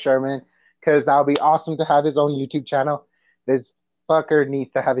about Sherman because that would be awesome to have his own YouTube channel. This fucker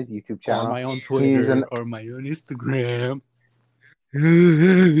needs to have his YouTube channel. Or my own Twitter, or my own Instagram.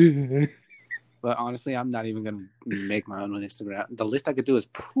 But honestly, I'm not even going to make my own Instagram. The least I could do is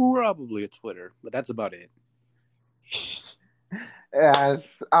probably a Twitter, but that's about it. Yes,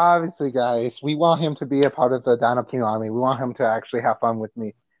 obviously, guys, we want him to be a part of the Dino King army. We want him to actually have fun with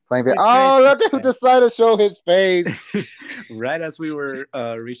me playing. Oh, look at who decided to show his face right as we were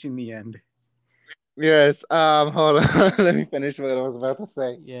reaching the end. Yes. Hold on. Let me finish what I was about to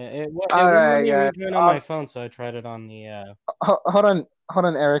say. Yeah. It wouldn't let me join on my phone, so I tried it on the. Hold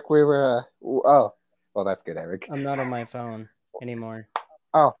on, Eric. We were. Oh, well, that's good, Eric. I'm not on my phone anymore.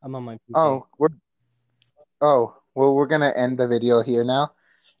 Oh, I'm on my PC. Well, we're gonna end the video here now,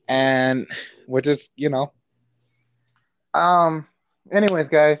 and we're just, Anyways,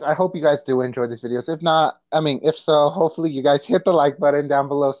 guys, I hope you guys do enjoy these videos. If not, if so, hopefully you guys hit the like button down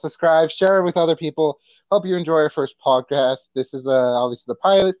below, subscribe, share it with other people. Hope you enjoy our first podcast. This is obviously the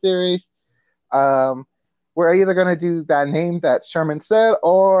pilot series. We're either gonna do that name that Sherman said,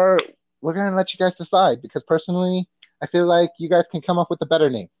 or we're gonna let you guys decide. Because personally, I feel like you guys can come up with a better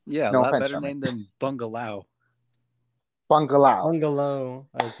name. Yeah, no a lot offense, better Sherman. Name than Bungalow. Bungalow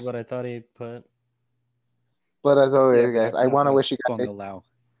is what I thought he put. But as always, guys, I want to wish you guys.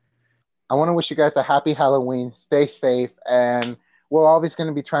 I want to wish you guys a happy Halloween. Stay safe, and we're always going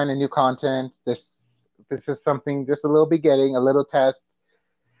to be trying new content. This is something just a little beginning, a little test,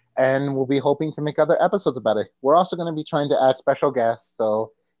 and we'll be hoping to make other episodes about it. We're also going to be trying to add special guests,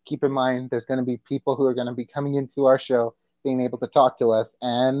 so keep in mind there's going to be people who are going to be coming into our show, being able to talk to us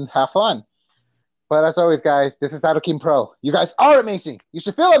and have fun. But as always, guys, this is King Pro. You guys are amazing. You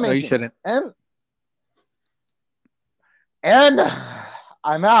should feel amazing. No, you shouldn't. And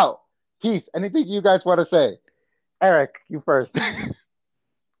I'm out. Peace. Anything you guys want to say? Eric, you first.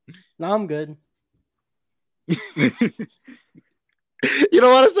 No, I'm good. You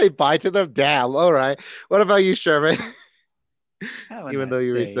don't want to say bye to them? Damn. All right. What about you, Sherman? Even though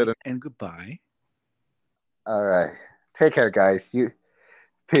you reset it. And goodbye. All right. Take care, guys.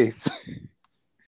 Peace.